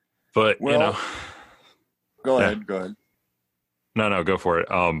 But Go ahead. No, go for it.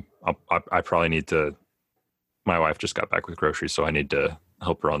 I probably need to. My wife just got back with groceries, so I need to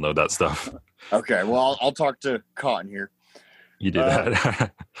help her unload that stuff. Okay, well, I'll talk to Cotton here. You did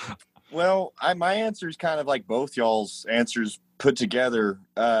that. Well, my answer is kind of like both y'all's answers put together,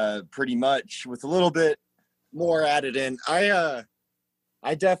 pretty much with a little bit more added in. I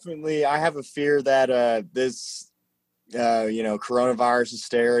definitely have a fear that this coronavirus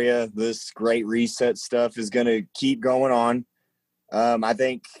hysteria, this great reset stuff is going to keep going on. I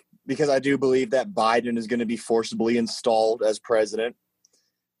think because I do believe that Biden is going to be forcibly installed as president.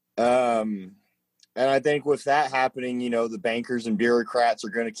 And I think with that happening, the bankers and bureaucrats are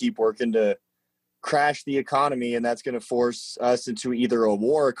going to keep working to crash the economy, and that's going to force us into either a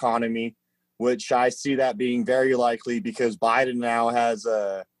war economy, which I see that being very likely because Biden now has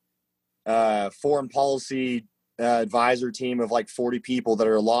a foreign policy advisor team of like 40 people that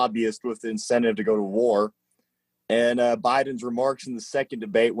are lobbyists with the incentive to go to war. And Biden's remarks in the second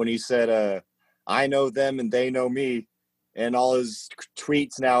debate when he said, I know them and they know me, and all his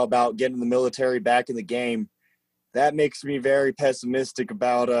tweets now about getting the military back in the game, that makes me very pessimistic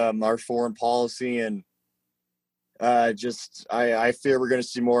about our foreign policy. And I fear we're going to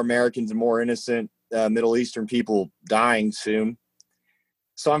see more Americans and more innocent Middle Eastern people dying soon.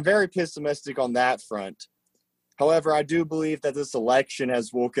 So I'm very pessimistic on that front. However, I do believe that this election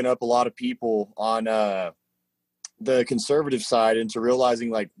has woken up a lot of people on the conservative side into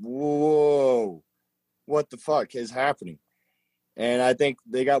realizing like, whoa, what the fuck is happening? And I think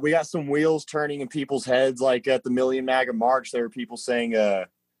we got some wheels turning in people's heads. Like at the Million MAGA March, there were people saying,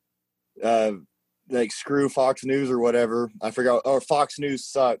 like screw Fox News or whatever. I forgot, or Fox News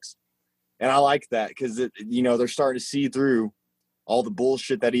sucks. And I like that because they're starting to see through all the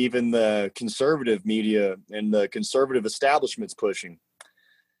bullshit that even the conservative media and the conservative establishment's pushing.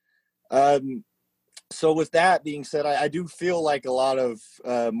 So with that being said, I do feel like a lot of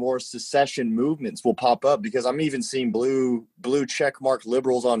more secession movements will pop up because I'm even seeing blue checkmark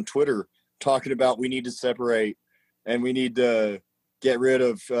liberals on Twitter talking about we need to separate and we need to get rid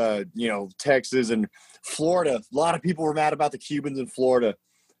of, Texas and Florida. A lot of people were mad about the Cubans in Florida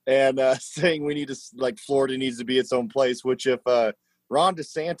and saying we need to, like, Florida needs to be its own place, which if Ron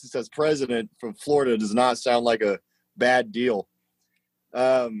DeSantis as president from Florida does not sound like a bad deal.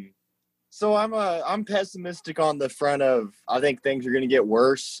 So I'm pessimistic on the front of I think things are going to get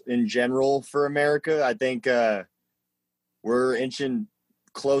worse in general for America. I think we're inching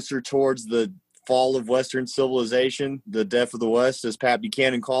closer towards the fall of Western civilization, the death of the West, as Pat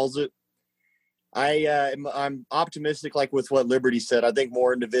Buchanan calls it. I'm optimistic, like with what Liberty said. I think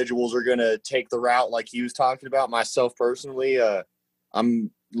more individuals are going to take the route like he was talking about. Myself personally,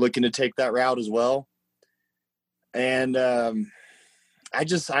 I'm looking to take that route as well. And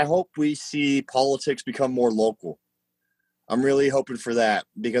I hope we see politics become more local. I'm really hoping for that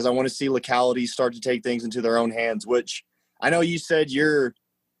because I want to see localities start to take things into their own hands, which I know you said your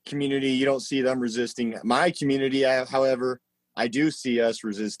community, you don't see them resisting. My community, however, I do see us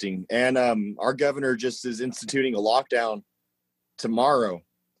resisting. And our governor just is instituting a lockdown tomorrow.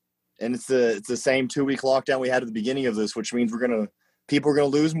 And it's the same 2-week lockdown we had at the beginning of this, which means people are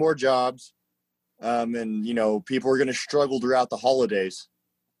going to lose more jobs. And people are going to struggle throughout the holidays.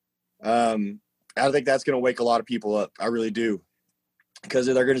 I think that's going to wake a lot of people up. I really do. Because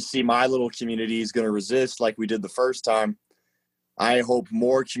they're going to see my little community is going to resist like we did the first time. I hope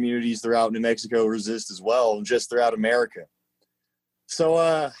more communities throughout New Mexico resist as well, and just throughout America.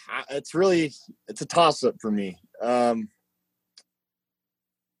 So it's a toss-up for me. I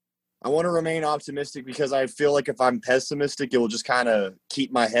want to remain optimistic because I feel like if I'm pessimistic, it will just kind of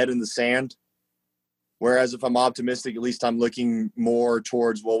keep my head in the sand. Whereas if I'm optimistic, at least I'm looking more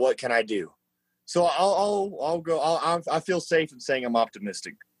towards, well, what can I do? So I'll go. I feel safe in saying I'm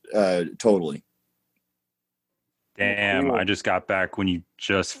optimistic. Totally. Damn, I just got back when you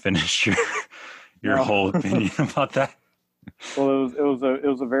just finished your whole opinion about that. Well, it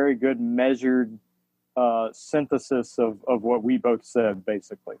was a very good measured synthesis of what we both said,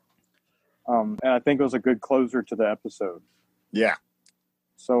 basically. And I think it was a good closer to the episode. Yeah.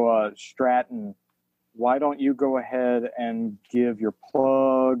 So Stratton, why don't you go ahead and give your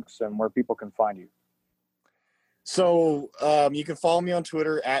plugs and where people can find you? So you can follow me on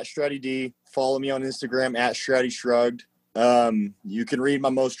Twitter at StrattyD. Follow me on Instagram at StrattyShrugged. You can read my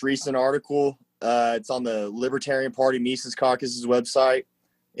most recent article. It's on the Libertarian Party Mises Caucus's website.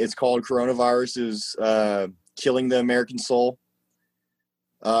 It's called Coronavirus is Killing the American Soul.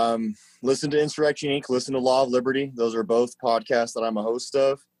 Listen to Insurrection Inc. Listen to Law of Liberty. Those are both podcasts that I'm a host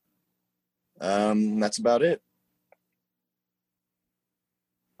of. That's about it.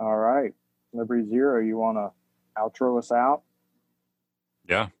 All right. Liberty Zero, you want to outro us out?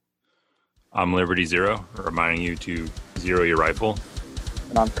 Yeah. I'm Liberty Zero, reminding you to zero your rifle.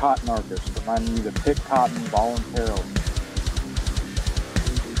 And I'm Cotton Arcus, reminding you to pick cotton voluntarily.